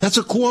 That's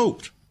a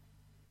quote.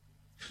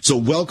 So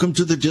welcome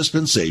to the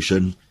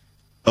dispensation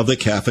of the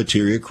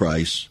Cafeteria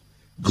Christ,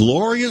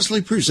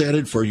 gloriously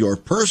presented for your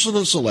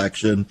personal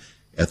selection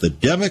at the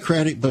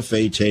democratic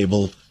buffet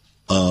table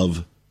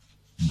of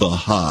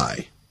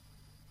Bahai.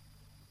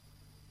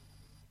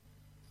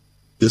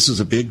 This is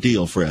a big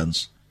deal,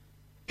 friends.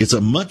 It's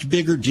a much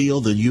bigger deal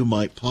than you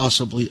might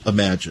possibly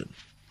imagine.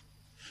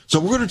 So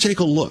we're going to take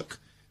a look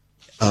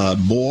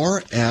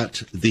more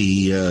at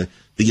the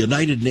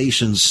United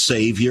Nations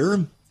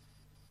Savior,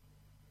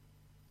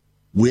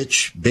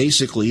 which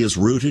basically is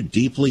rooted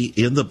deeply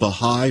in the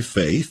Baha'i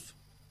faith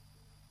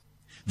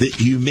that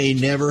you may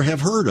never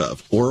have heard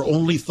of or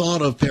only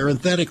thought of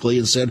parenthetically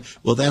and said,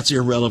 well, that's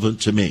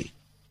irrelevant to me.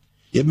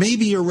 It may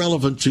be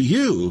irrelevant to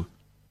you,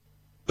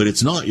 but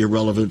it's not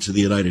irrelevant to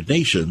the United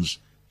Nations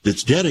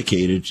that's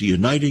dedicated to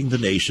uniting the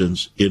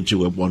nations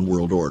into a one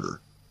world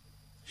order.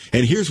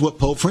 And here's what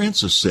Pope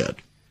Francis said.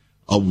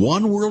 A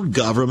one world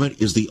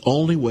government is the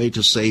only way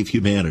to save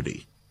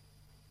humanity.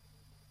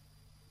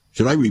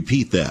 Should I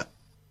repeat that?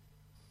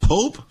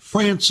 Pope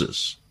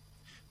Francis,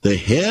 the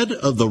head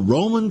of the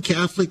Roman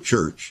Catholic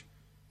Church,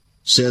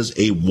 says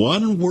a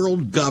one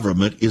world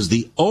government is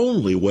the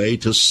only way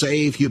to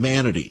save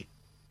humanity.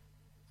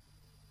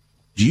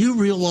 Do you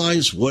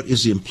realize what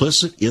is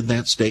implicit in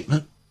that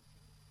statement?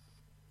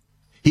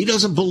 He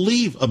doesn't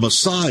believe a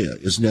Messiah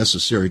is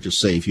necessary to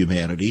save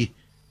humanity.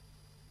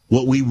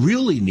 What we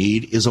really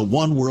need is a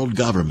one world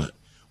government.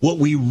 What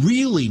we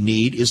really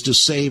need is to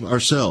save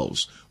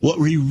ourselves. What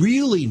we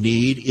really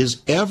need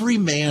is every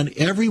man,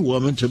 every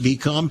woman to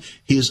become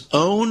his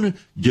own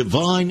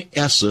divine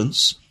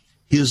essence,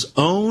 his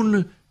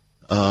own,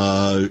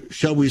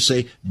 shall we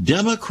say,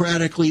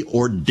 democratically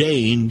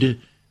ordained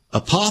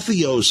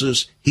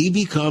apotheosis. He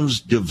becomes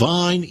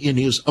divine in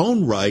his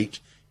own right,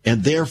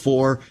 and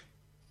therefore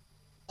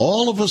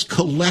all of us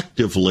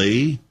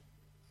collectively,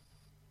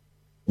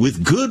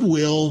 with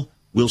goodwill,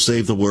 will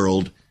save the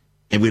world,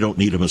 and we don't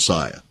need a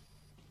Messiah.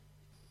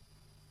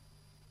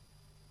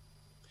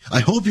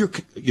 I hope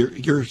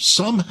you're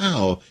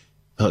somehow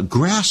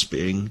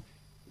grasping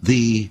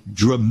the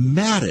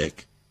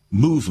dramatic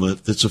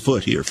movement that's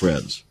afoot here,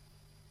 friends.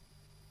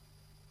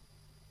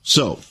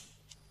 So,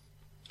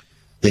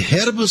 the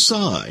head of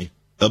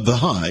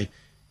Bahai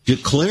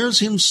declares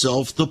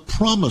himself the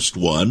promised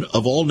one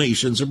of all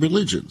nations and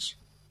religions.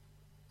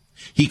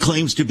 He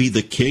claims to be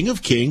the King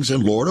of Kings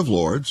and Lord of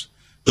Lords,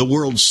 the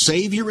world's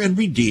Savior and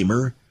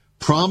Redeemer,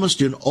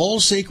 promised in all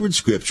sacred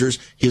scriptures.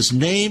 His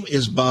name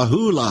is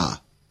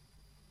Baha'u'llah,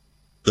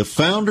 the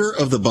founder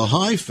of the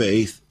Baha'i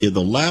faith in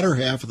the latter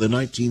half of the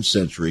 19th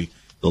century,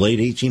 the late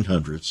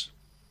 1800s.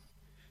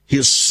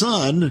 His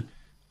son,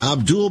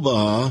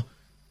 Abdul-Baha,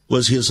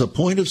 was his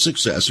appointed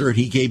successor, and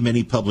he gave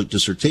many public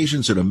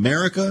dissertations in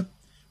America,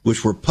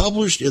 which were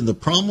published in the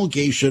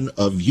Promulgation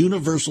of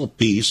Universal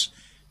Peace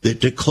that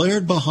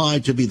declared Baha'i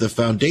to be the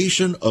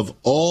foundation of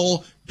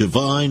all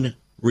divine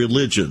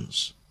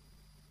religions.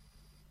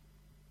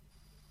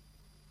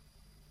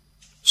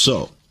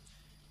 So,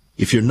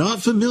 if you're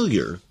not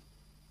familiar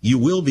you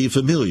will be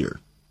familiar.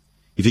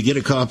 If you get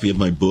a copy of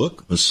my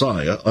book,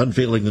 Messiah,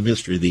 Unveiling the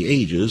Mystery of the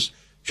Ages,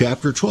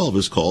 chapter 12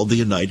 is called The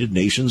United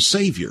Nations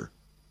Savior.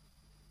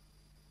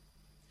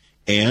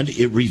 And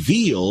it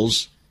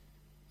reveals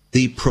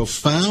the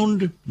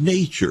profound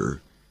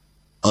nature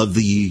of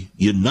the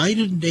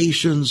United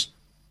Nations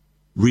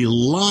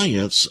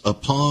reliance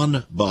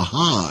upon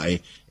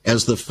Bahai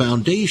as the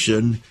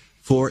foundation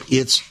for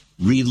its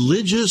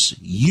religious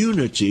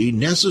unity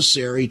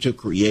necessary to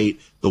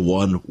create the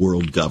one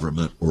world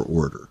government or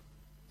order.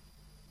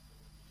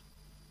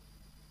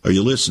 Are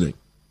you listening?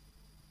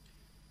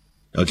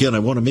 Again, I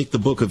want to make the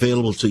book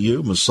available to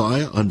you,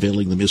 Messiah,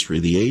 Unveiling the Mystery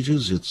of the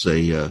Ages. It's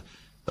a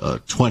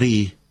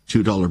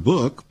 $22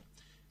 book,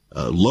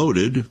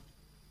 loaded,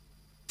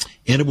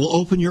 and it will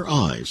open your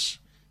eyes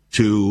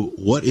to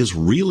what is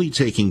really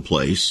taking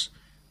place,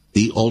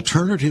 the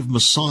alternative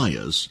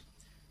messiahs.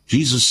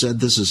 Jesus said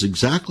this is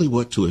exactly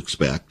what to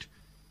expect.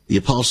 The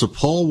Apostle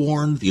Paul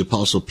warned, the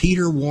Apostle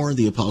Peter warned,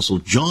 the Apostle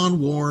John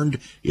warned.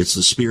 It's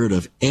the spirit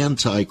of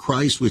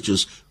Antichrist, which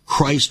is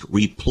Christ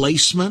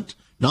replacement,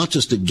 not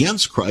just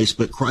against Christ,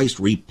 but Christ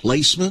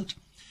replacement.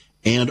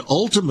 And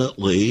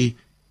ultimately,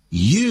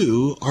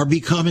 you are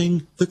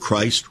becoming the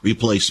Christ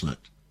replacement.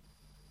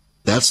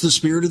 That's the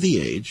spirit of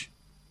the age.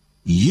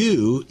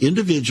 You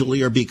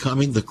individually are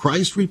becoming the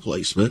Christ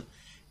replacement,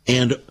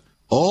 and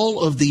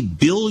all of the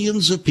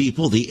billions of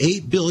people, the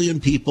 8 billion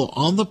people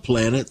on the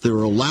planet that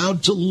are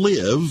allowed to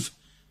live,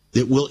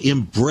 that will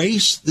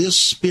embrace this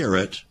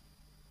spirit,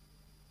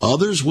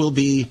 others will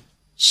be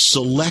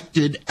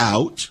selected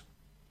out.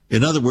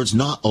 In other words,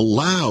 not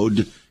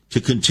allowed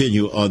to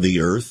continue on the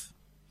earth.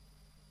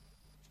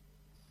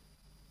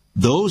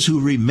 Those who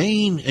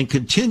remain and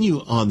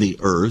continue on the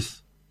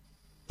earth,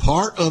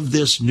 part of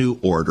this new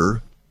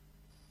order,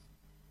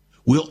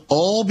 will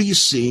all be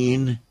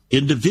seen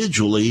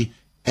individually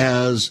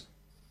as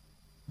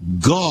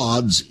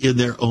gods in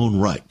their own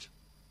right.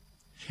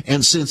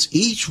 And since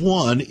each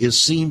one is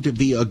seen to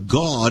be a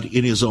god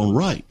in his own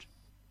right,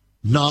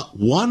 not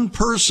one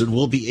person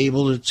will be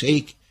able to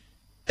take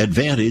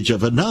advantage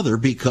of another,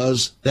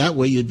 because that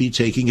way you'd be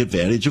taking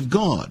advantage of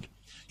God.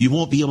 You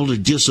won't be able to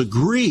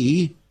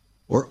disagree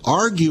or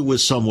argue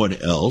with someone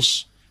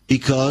else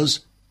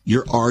because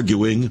you're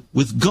arguing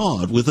with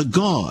God, with a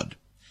God.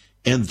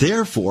 And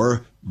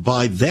therefore,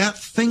 by that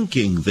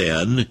thinking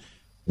then,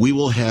 we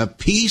will have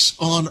peace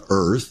on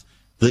earth.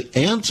 The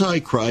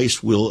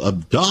Antichrist will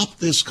adopt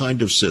this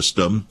kind of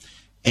system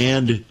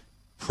and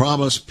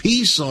promise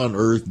peace on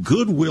earth,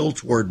 goodwill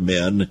toward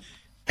men,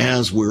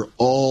 as we're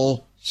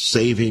all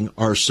saving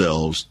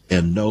ourselves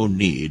and no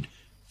need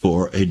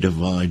for a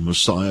divine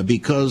Messiah,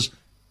 because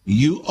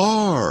you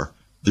are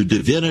the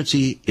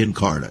divinity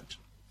incarnate.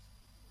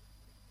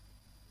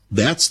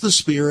 That's the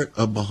spirit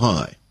of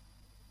Bahai.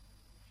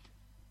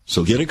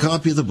 So get a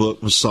copy of the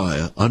book,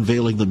 Messiah,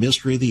 Unveiling the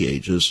Mystery of the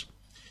Ages.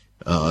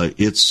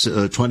 It's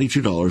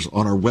 $22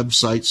 on our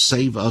website,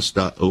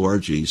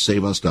 saveus.org,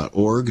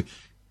 saveus.org.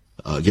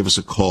 Give us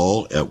a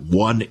call at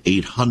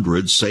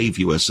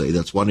 1-800-SAVE-USA.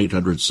 That's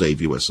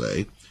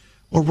 1-800-SAVE-USA.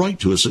 Or write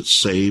to us at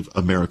Save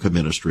America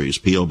Ministries,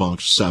 P.O.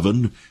 Box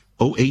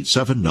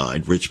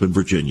 70879, Richmond,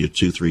 Virginia,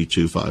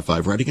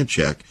 23255. Writing a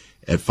check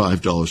at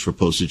 $5 for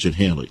postage and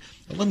handling.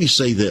 And let me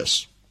say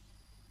this.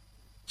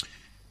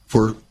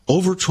 For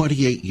over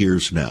 28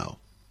 years now,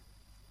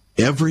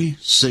 every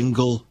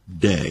single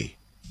day,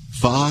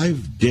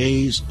 5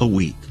 days a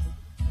week,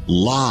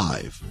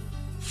 live,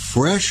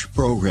 fresh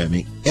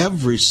programming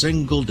every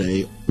single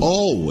day,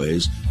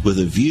 always with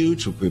a view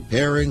to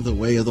preparing the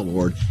way of the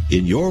Lord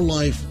in your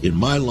life, in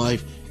my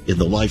life, in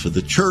the life of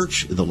the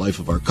church, in the life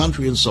of our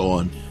country, and so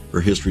on,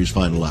 for history's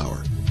final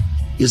hour.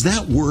 Is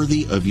that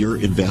worthy of your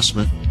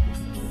investment?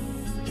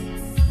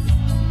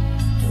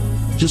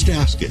 Just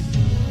ask it.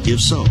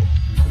 If so,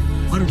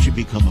 why don't you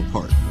become a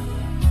part?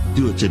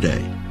 Do it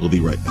today. We'll be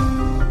right back.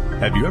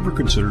 Have you ever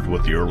considered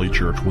what the early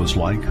church was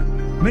like?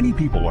 Many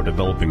people are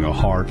developing a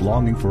heart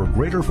longing for a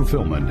greater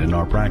fulfillment in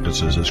our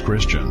practices as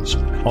Christians.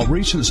 A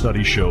recent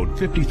study showed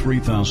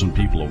 53,000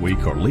 people a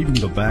week are leaving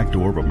the back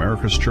door of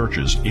America's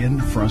churches in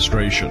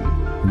frustration.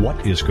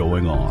 What is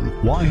going on?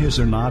 Why has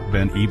there not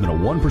been even a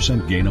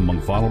 1% gain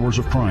among followers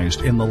of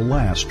Christ in the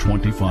last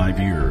 25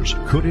 years?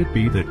 Could it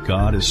be that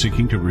God is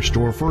seeking to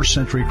restore first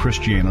century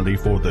Christianity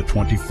for the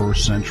 21st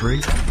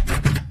century?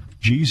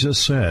 Jesus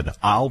said,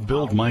 I'll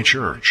build my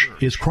church.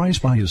 Is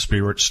Christ by his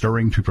Spirit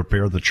stirring to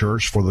prepare the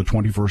church for the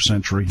 21st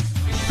century?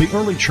 The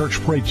early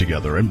church prayed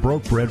together and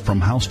broke bread from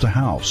house to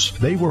house.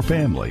 They were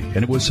family,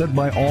 and it was said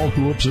by all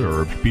who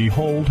observed,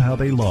 behold how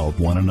they love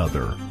one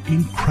another.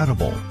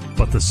 Incredible.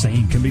 But the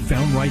same can be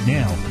found right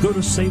now. Go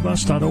to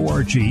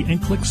saveus.org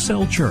and click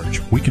Cell Church.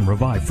 We can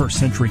revive first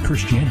century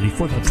Christianity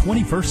for the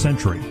 21st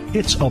century.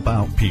 It's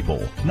about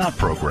people, not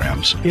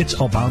programs. It's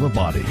about a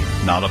body,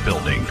 not a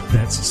building.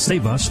 That's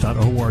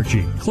saveus.org.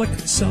 Click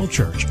Cell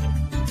Church.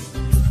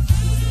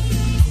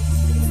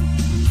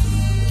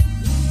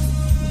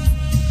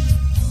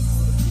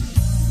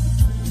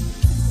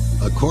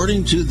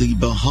 According to the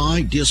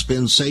Bahai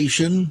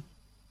dispensation,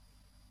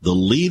 The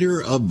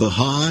leader of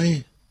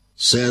Bahai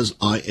says,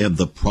 I am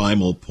the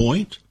primal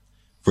point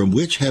from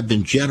which have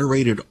been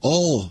generated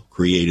all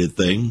created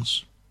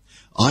things.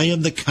 I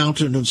am the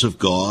countenance of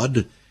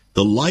God,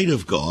 the light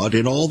of God,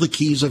 and all the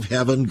keys of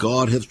heaven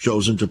God hath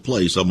chosen to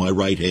place on my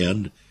right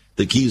hand,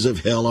 the keys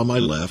of hell on my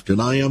left,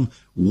 and I am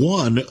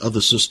one of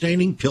the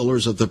sustaining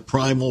pillars of the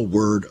primal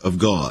word of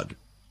God.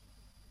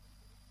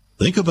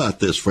 Think about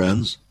this,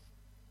 friends.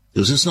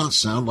 Does this not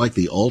sound like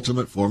the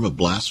ultimate form of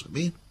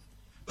blasphemy?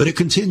 But it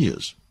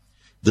continues.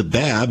 The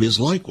Bab is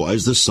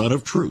likewise the Son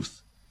of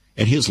Truth,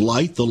 and his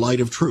light the light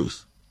of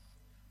truth.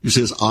 He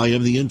says, I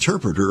am the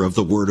interpreter of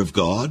the word of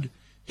God.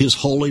 His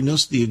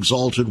holiness, the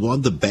exalted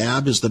one, the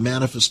Bab, is the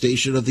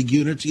manifestation of the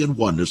unity and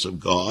oneness of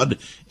God,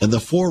 and the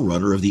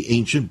forerunner of the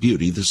ancient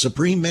beauty, the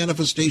supreme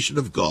manifestation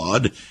of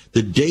God,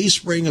 the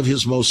dayspring of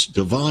his most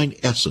divine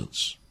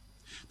essence.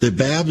 The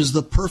Bab is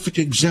the perfect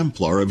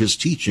exemplar of his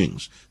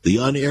teachings, the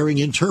unerring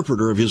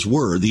interpreter of his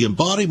word, the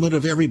embodiment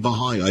of every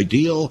Baha'i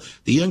ideal,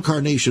 the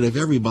incarnation of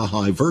every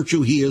Baha'i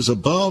virtue. He is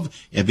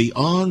above and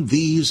beyond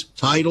these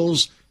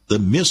titles, the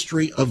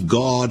mystery of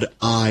God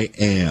I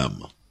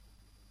am.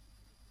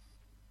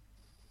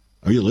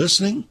 Are you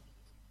listening?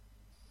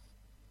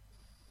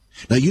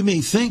 Now, you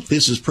may think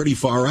this is pretty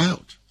far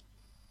out,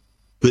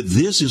 but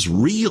this is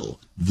real.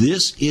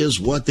 This is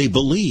what they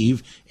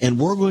believe, and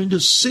we're going to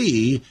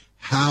see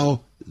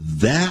how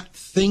that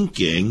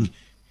thinking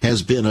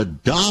has been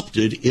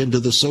adopted into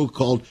the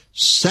so-called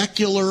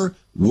secular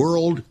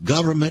world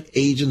government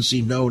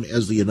agency known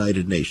as the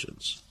United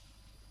Nations.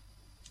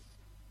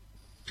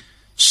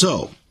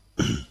 So,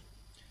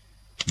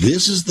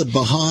 this is the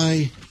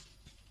Baha'i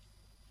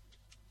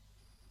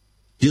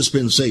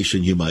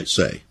dispensation, you might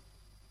say.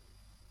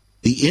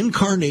 The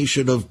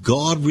incarnation of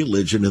God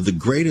religion and the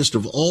greatest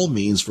of all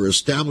means for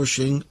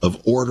establishing of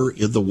order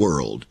in the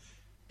world,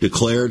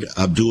 declared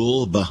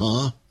Abdul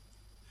Baha.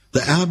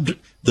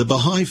 The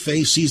Baha'i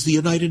faith sees the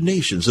United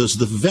Nations as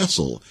the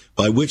vessel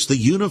by which the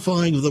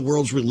unifying of the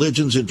world's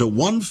religions into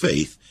one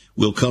faith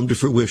will come to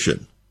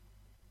fruition.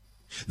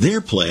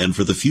 Their plan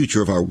for the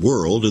future of our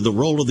world and the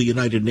role of the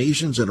United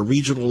Nations in a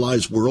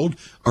regionalized world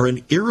are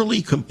an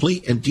eerily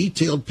complete and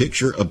detailed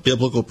picture of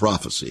biblical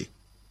prophecy.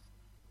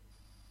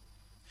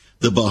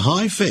 The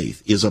Baha'i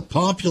faith is a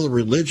popular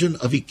religion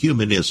of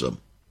ecumenism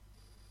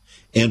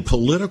and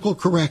political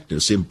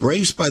correctness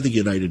embraced by the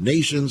United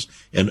Nations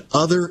and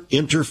other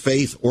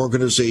interfaith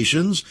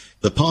organizations.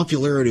 The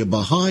popularity of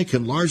Baha'i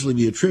can largely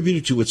be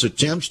attributed to its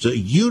attempts to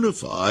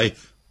unify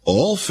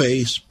all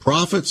faiths,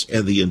 prophets,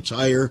 and the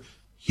entire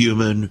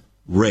human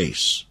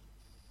race.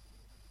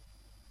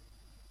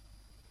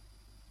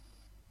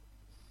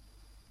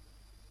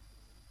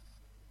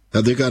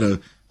 Now, they got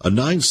a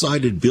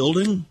 9-sided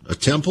building, a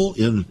temple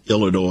in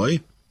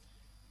Illinois,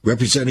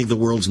 representing the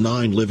world's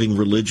 9 living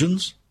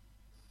religions,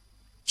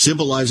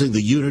 symbolizing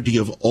the unity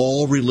of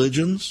all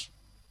religions.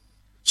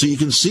 So you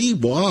can see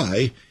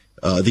why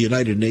the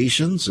United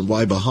Nations and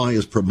why Baha'i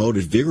is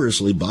promoted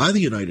vigorously by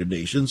the United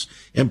Nations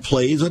and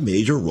plays a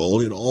major role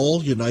in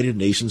all United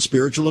Nations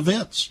spiritual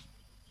events.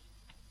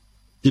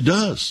 It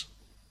does.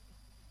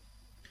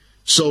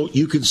 So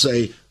you could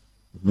say,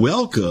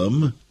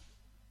 welcome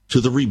to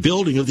the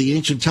rebuilding of the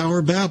ancient Tower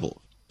of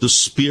Babel, the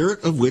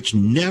spirit of which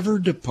never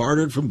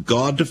departed from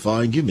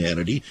God-defying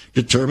humanity,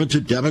 determined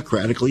to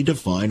democratically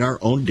define our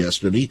own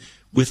destiny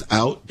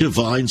without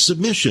divine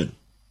submission.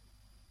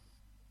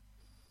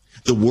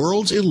 The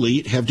world's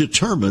elite have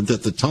determined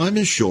that the time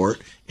is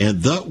short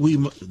and that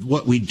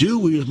what we do,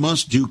 we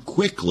must do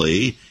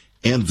quickly,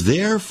 and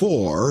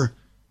therefore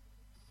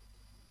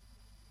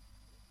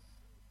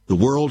the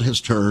world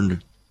has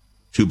turned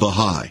to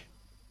Baha'i.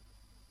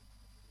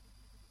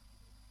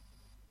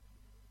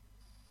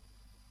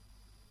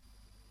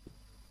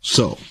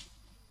 So,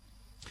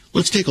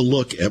 let's take a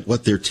look at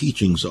what their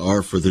teachings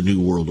are for the New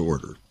World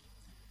Order.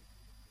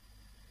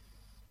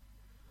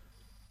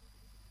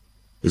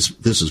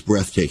 This is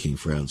breathtaking,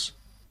 friends.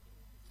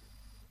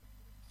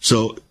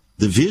 So,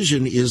 the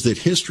vision is that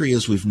history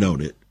as we've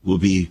known it will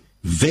be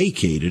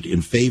vacated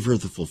in favor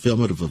of the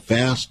fulfillment of a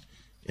vast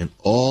and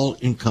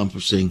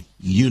all-encompassing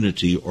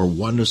unity or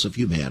oneness of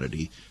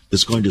humanity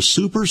that's going to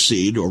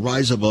supersede or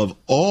rise above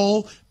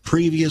all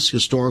previous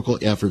historical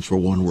efforts for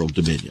one world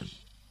dominion.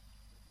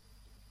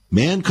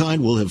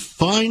 Mankind will have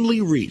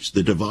finally reached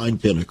the divine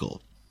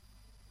pinnacle,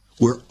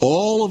 where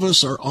all of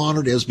us are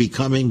honored as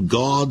becoming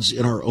gods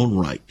in our own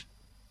right.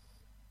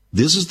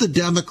 This is the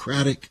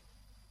democratic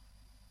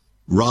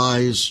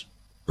rise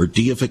or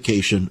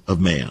deification of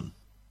man.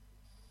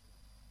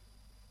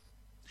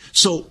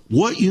 So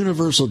what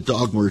universal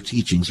dogma or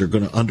teachings are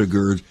going to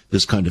undergird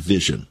this kind of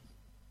vision?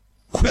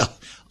 Well,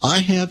 I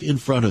have in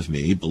front of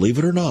me, believe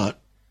it or not,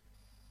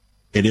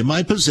 and in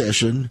my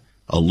possession,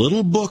 a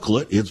little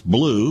booklet. It's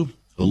blue,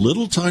 a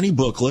little tiny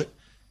booklet,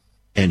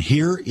 and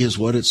here is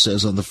what it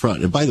says on the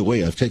front. And by the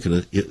way, I've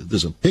taken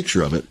there's a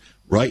picture of it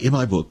right in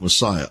my book,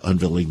 Messiah,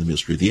 Unveiling the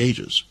Mystery of the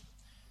Ages.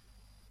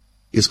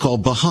 It's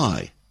called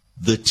Bahai,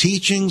 The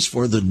Teachings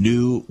for the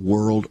New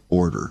World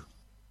Order.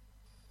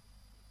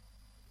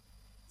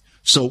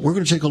 So we're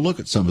going to take a look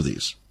at some of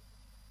these.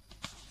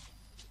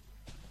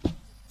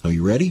 Are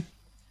you ready?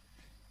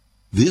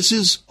 This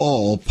is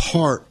all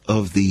part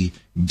of the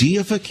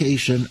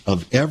deification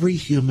of every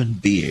human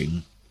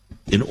being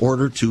in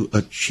order to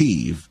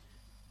achieve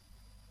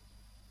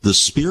the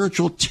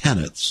spiritual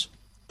tenets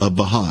of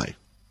Bahai.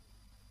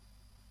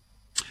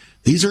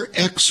 These are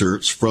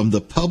excerpts from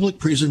the public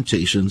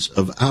presentations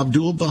of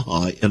Abdul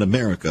Bahai in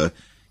America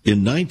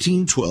in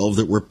 1912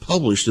 that were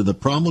published in the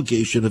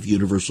Promulgation of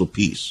Universal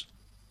Peace.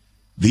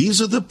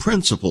 These are the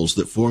principles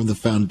that form the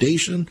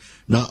foundation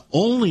not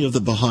only of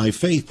the Baha'i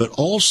faith, but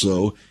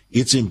also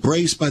its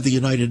embrace by the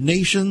United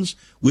Nations,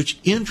 which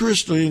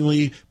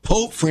interestingly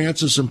Pope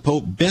Francis and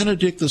Pope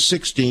Benedict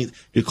XVI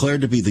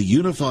declared to be the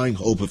unifying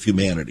hope of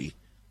humanity.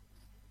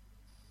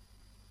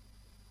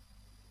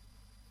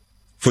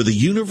 For the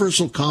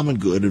universal common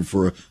good and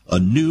for a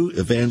new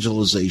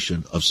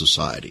evangelization of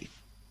society.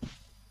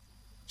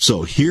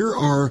 So here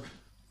are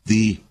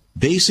the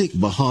basic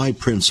Baha'i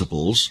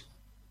principles.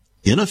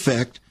 In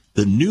effect,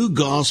 the new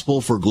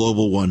gospel for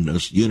global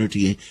oneness,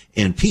 unity,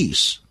 and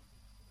peace,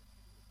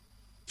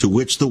 to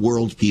which the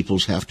world's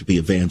peoples have to be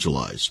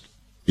evangelized.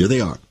 Here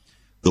they are.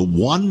 The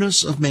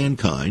oneness of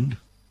mankind,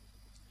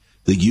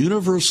 the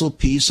universal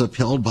peace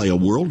upheld by a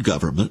world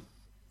government,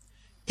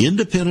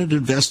 independent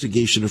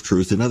investigation of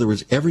truth. In other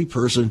words, every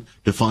person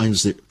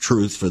defines the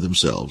truth for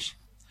themselves.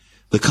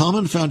 The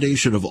common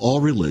foundation of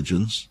all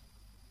religions,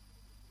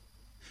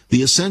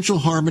 the essential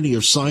harmony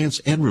of science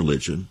and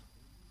religion,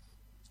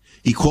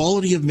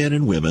 equality of men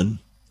and women,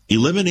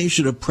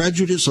 elimination of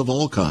prejudice of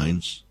all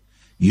kinds,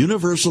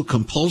 universal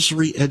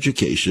compulsory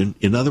education,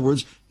 in other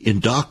words,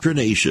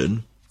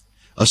 indoctrination,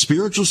 a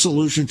spiritual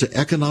solution to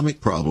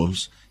economic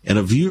problems, and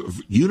a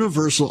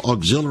universal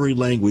auxiliary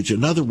language.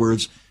 In other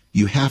words,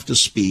 you have to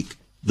speak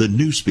the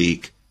new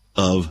speak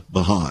of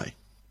Baha'i.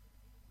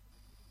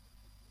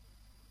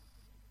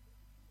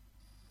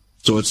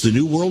 So it's the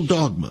New World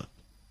Dogma.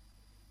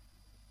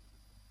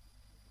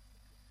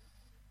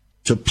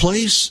 To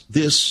place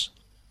this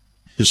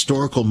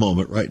historical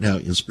moment right now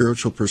in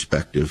spiritual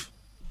perspective,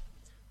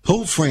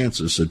 Pope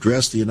Francis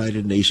addressed the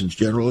United Nations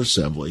General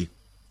Assembly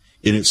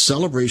in its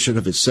celebration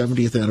of its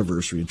 70th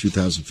anniversary in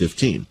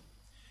 2015.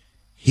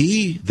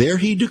 He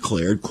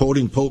declared,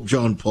 quoting Pope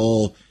John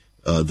Paul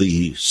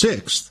the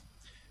Sixth,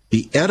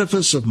 the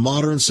edifice of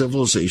modern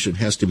civilization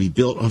has to be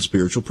built on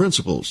spiritual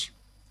principles.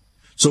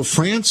 So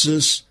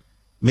Francis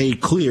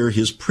made clear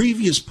his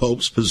previous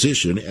pope's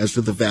position as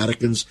to the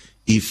Vatican's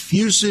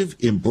effusive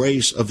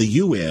embrace of the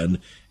UN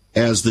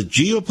as the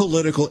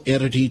geopolitical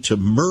entity to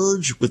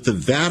merge with the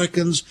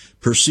Vatican's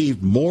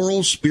perceived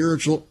moral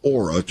spiritual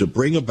aura to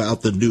bring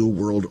about the New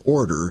World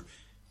Order,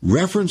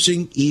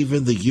 referencing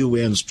even the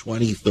UN's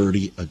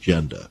 2030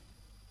 agenda.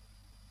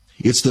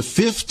 It's the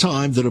fifth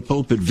time that a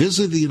pope had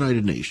visited the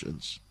United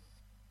Nations.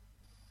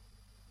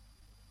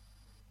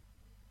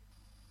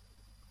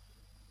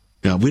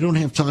 Now, we don't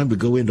have time to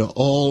go into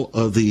all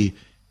of the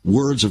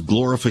words of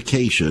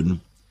glorification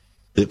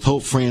that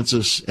Pope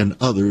Francis and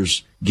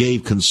others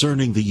gave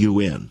concerning the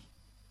UN.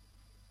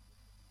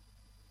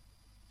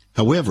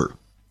 However,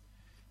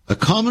 a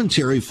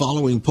commentary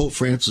following Pope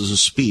Francis'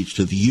 speech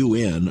to the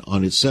UN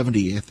on its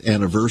 70th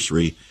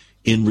anniversary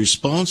in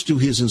response to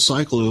his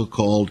encyclical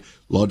called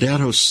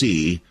Laudato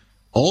Si',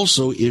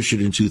 also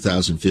issued in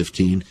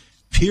 2015,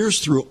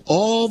 pierced through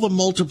all the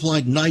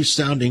multiplied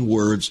nice-sounding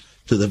words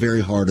to the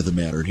very heart of the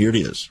matter. And here it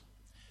is.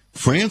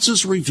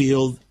 Francis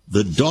revealed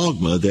the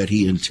dogma that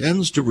he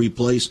intends to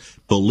replace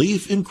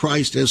belief in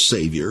Christ as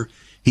Savior.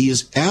 He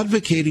is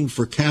advocating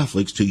for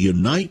Catholics to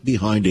unite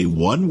behind a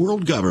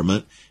one-world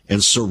government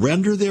and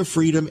surrender their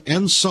freedom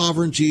and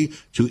sovereignty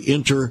to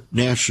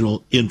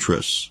international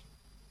interests.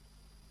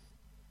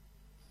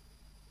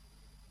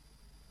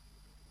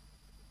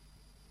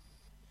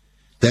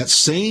 That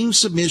same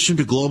submission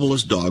to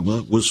globalist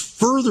dogma was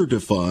further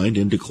defined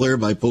and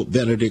declared by Pope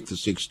Benedict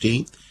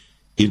XVI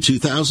in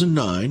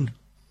 2009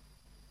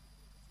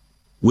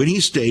 when he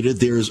stated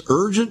there is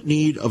urgent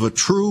need of a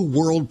true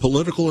world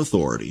political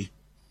authority.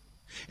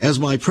 As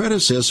my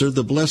predecessor,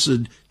 the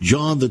Blessed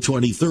John the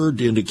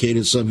 23rd,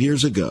 indicated some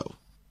years ago,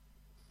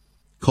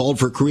 called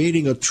for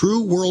creating a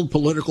true world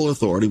political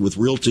authority with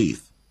real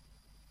teeth,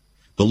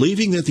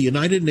 believing that the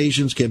United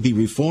Nations can be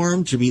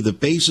reformed to be the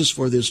basis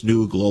for this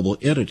new global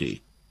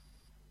entity.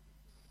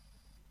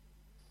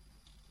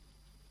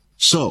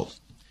 So,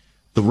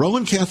 the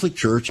Roman Catholic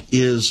Church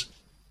is,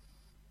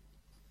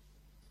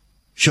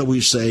 shall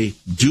we say,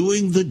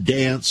 doing the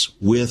dance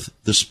with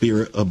the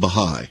spirit of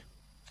Bahai.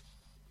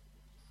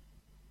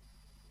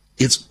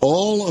 It's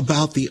all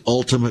about the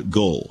ultimate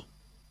goal,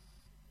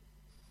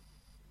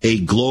 a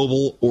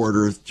global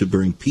order to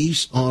bring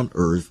peace on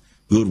earth,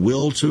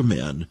 goodwill to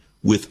men,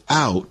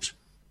 without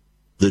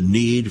the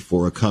need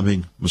for a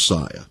coming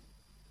Messiah.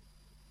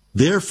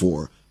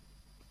 Therefore,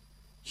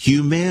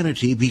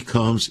 humanity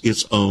becomes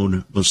its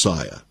own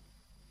Messiah.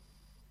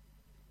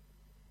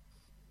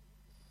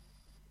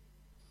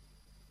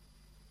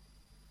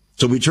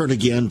 So we turn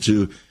again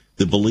to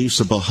the beliefs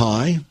of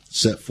Bahai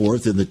set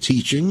forth in the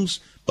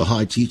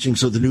Bahai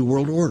teachings of the New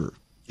World Order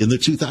in the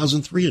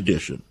 2003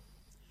 edition.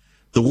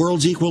 The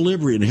world's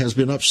equilibrium has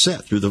been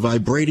upset through the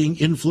vibrating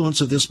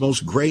influence of this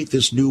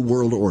New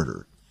World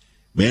Order.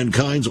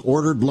 Mankind's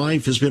ordered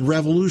life has been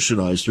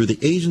revolutionized through the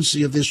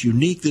agency of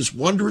this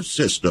wondrous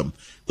system,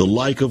 the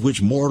like of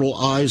which mortal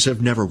eyes have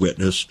never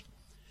witnessed.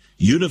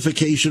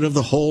 Unification of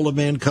the whole of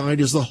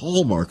mankind is the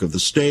hallmark of the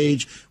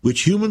stage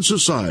which human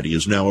society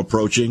is now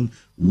approaching.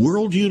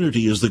 World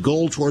unity is the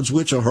goal towards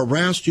which a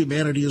harassed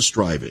humanity is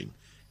striving.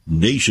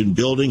 Nation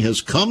building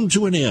has come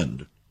to an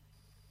end.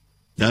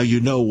 Now you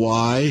know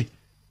why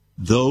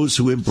those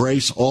who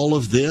embrace all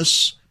of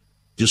this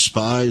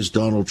despise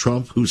Donald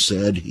Trump, who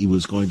said he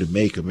was going to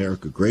make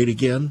America great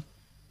again.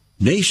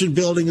 Nation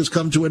building has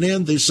come to an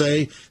end, they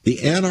say.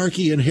 The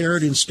anarchy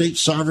inherent in state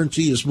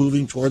sovereignty is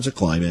moving towards a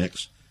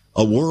climax.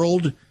 A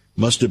world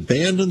must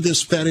abandon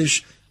this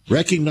fetish,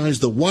 recognize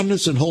the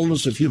oneness and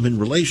wholeness of human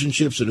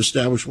relationships, and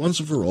establish once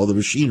and for all the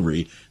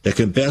machinery that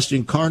can best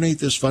incarnate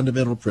this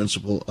fundamental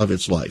principle of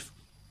its life.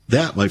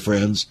 That, my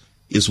friends,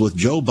 is what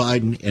Joe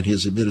Biden and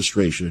his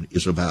administration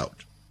is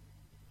about.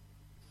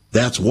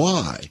 That's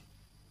why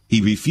he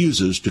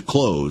refuses to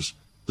close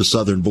the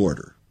southern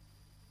border.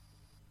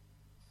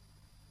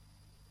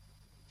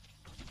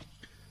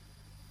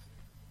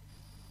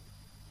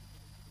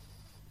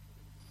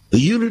 The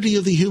unity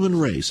of the human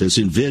race, as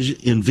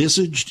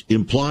envisaged,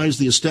 implies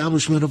the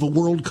establishment of a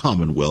world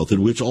commonwealth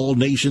in which all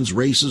nations,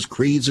 races,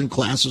 creeds, and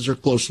classes are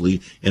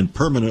closely and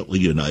permanently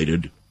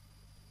united.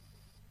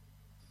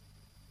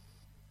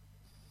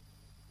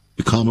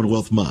 The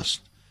Commonwealth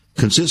must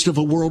consist of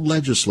a world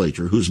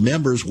legislature whose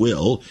members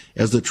will,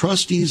 as the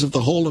trustees of the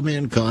whole of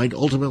mankind,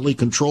 ultimately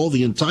control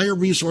the entire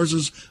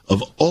resources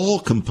of all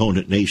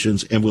component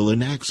nations and will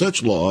enact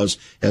such laws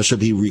as shall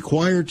be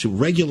required to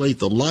regulate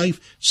the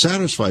life,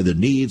 satisfy the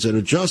needs, and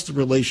adjust the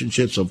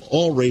relationships of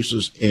all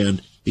races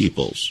and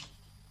peoples.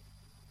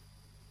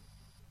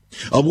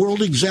 A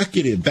world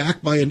executive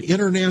backed by an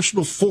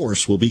international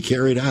force will be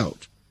carried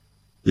out.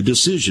 The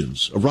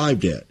decisions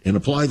arrived at and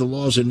apply the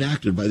laws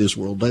enacted by this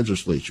world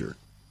legislature.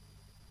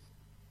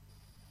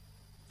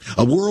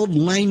 A world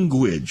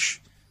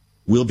language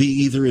will be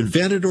either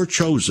invented or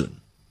chosen.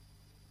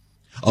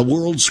 A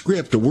world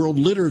script, a world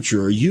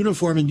literature, a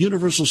uniform and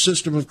universal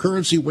system of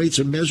currency, weights,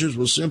 and measures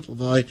will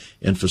simplify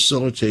and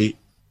facilitate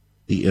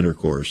the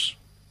intercourse.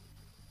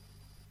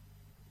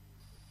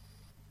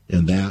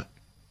 And that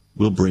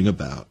will bring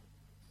about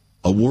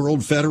a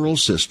world federal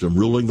system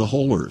ruling the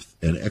whole earth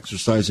and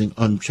exercising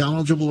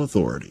unchallengeable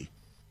authority.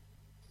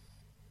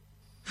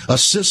 A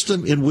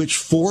system in which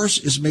force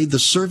is made the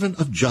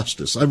servant of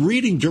justice. I'm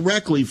reading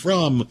directly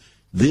from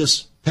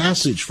this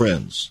passage,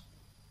 friends.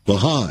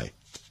 Bahai.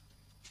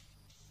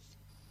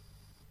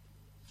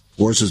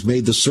 Force is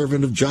made the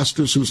servant of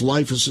justice, whose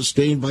life is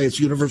sustained by its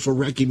universal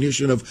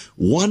recognition of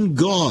one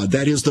God,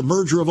 that is the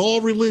merger of all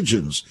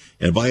religions,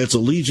 and by its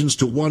allegiance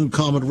to one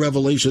common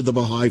revelation, the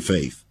Bahai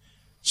faith.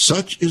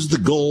 Such is the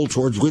goal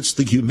towards which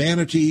the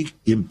humanity,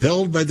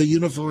 impelled by the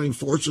unifying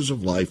forces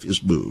of life,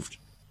 is moved.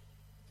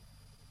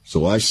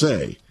 So I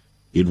say,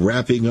 in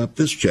wrapping up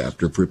this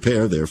chapter,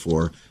 prepare,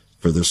 therefore,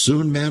 for the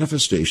soon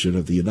manifestation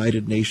of the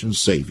United Nations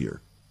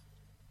Savior.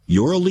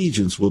 Your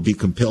allegiance will be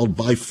compelled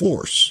by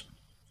force.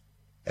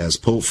 As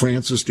Pope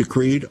Francis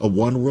decreed, a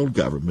one-world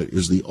government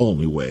is the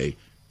only way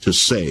to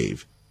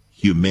save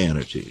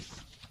humanity.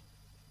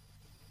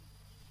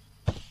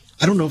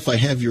 I don't know if I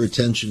have your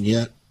attention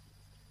yet,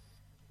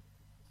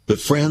 but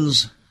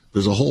friends,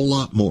 there's a whole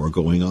lot more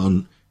going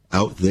on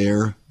out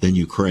there than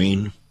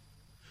Ukraine.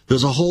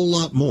 There's a whole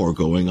lot more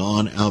going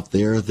on out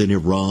there than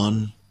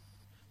Iran.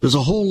 There's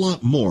a whole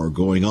lot more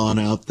going on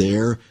out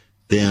there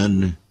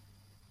than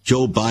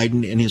Joe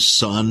Biden and his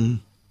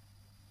son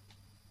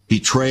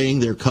betraying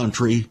their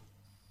country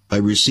by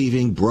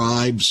receiving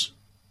bribes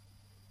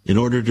in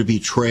order to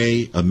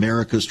betray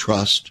America's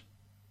trust.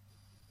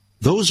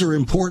 Those are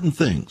important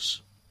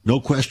things,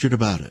 no question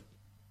about it.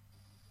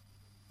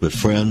 But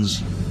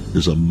friends,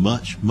 there's a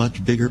much,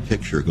 much bigger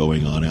picture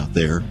going on out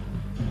there.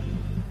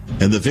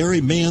 And the very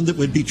man that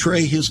would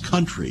betray his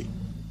country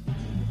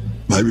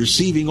by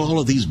receiving all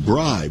of these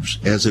bribes,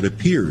 as it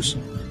appears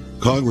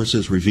Congress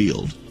has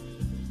revealed,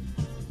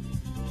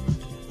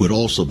 would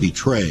also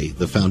betray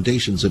the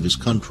foundations of his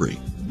country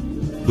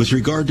with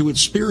regard to its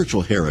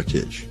spiritual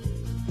heritage,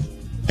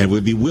 and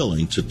would be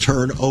willing to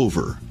turn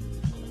over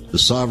the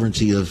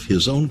sovereignty of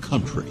his own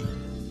country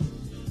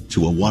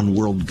to a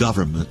one-world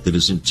government that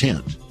is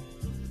intent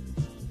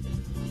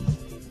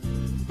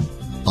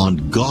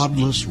on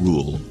godless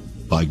rule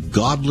by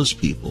godless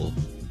people,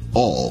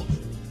 all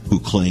who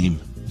claim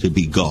to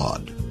be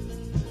God.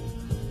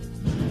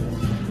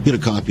 Get a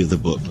copy of the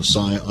book,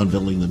 Messiah,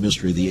 Unveiling the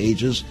Mystery of the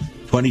Ages,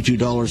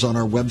 $22 on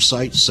our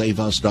website,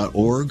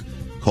 saveus.org.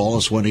 Call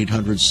us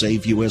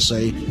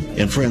 1-800-SAVE-USA.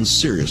 And friends,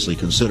 seriously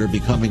consider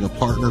becoming a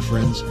partner,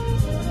 friends.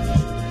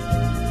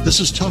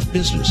 This is tough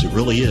business. It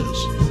really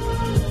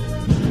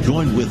is.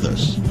 Join with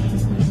us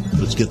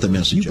Let's get the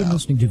message You've been out.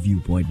 listening to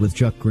Viewpoint with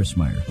Chuck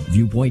Chrismeyer.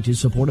 Viewpoint is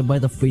supported by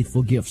the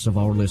faithful gifts of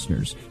our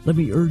listeners. Let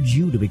me urge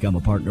you to become a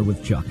partner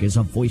with Chuck as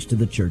a voice to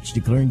the church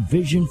declaring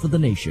vision for the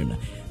nation.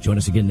 Join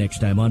us again next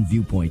time on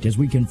Viewpoint as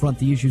we confront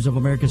the issues of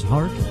America's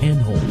heart and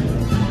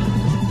home.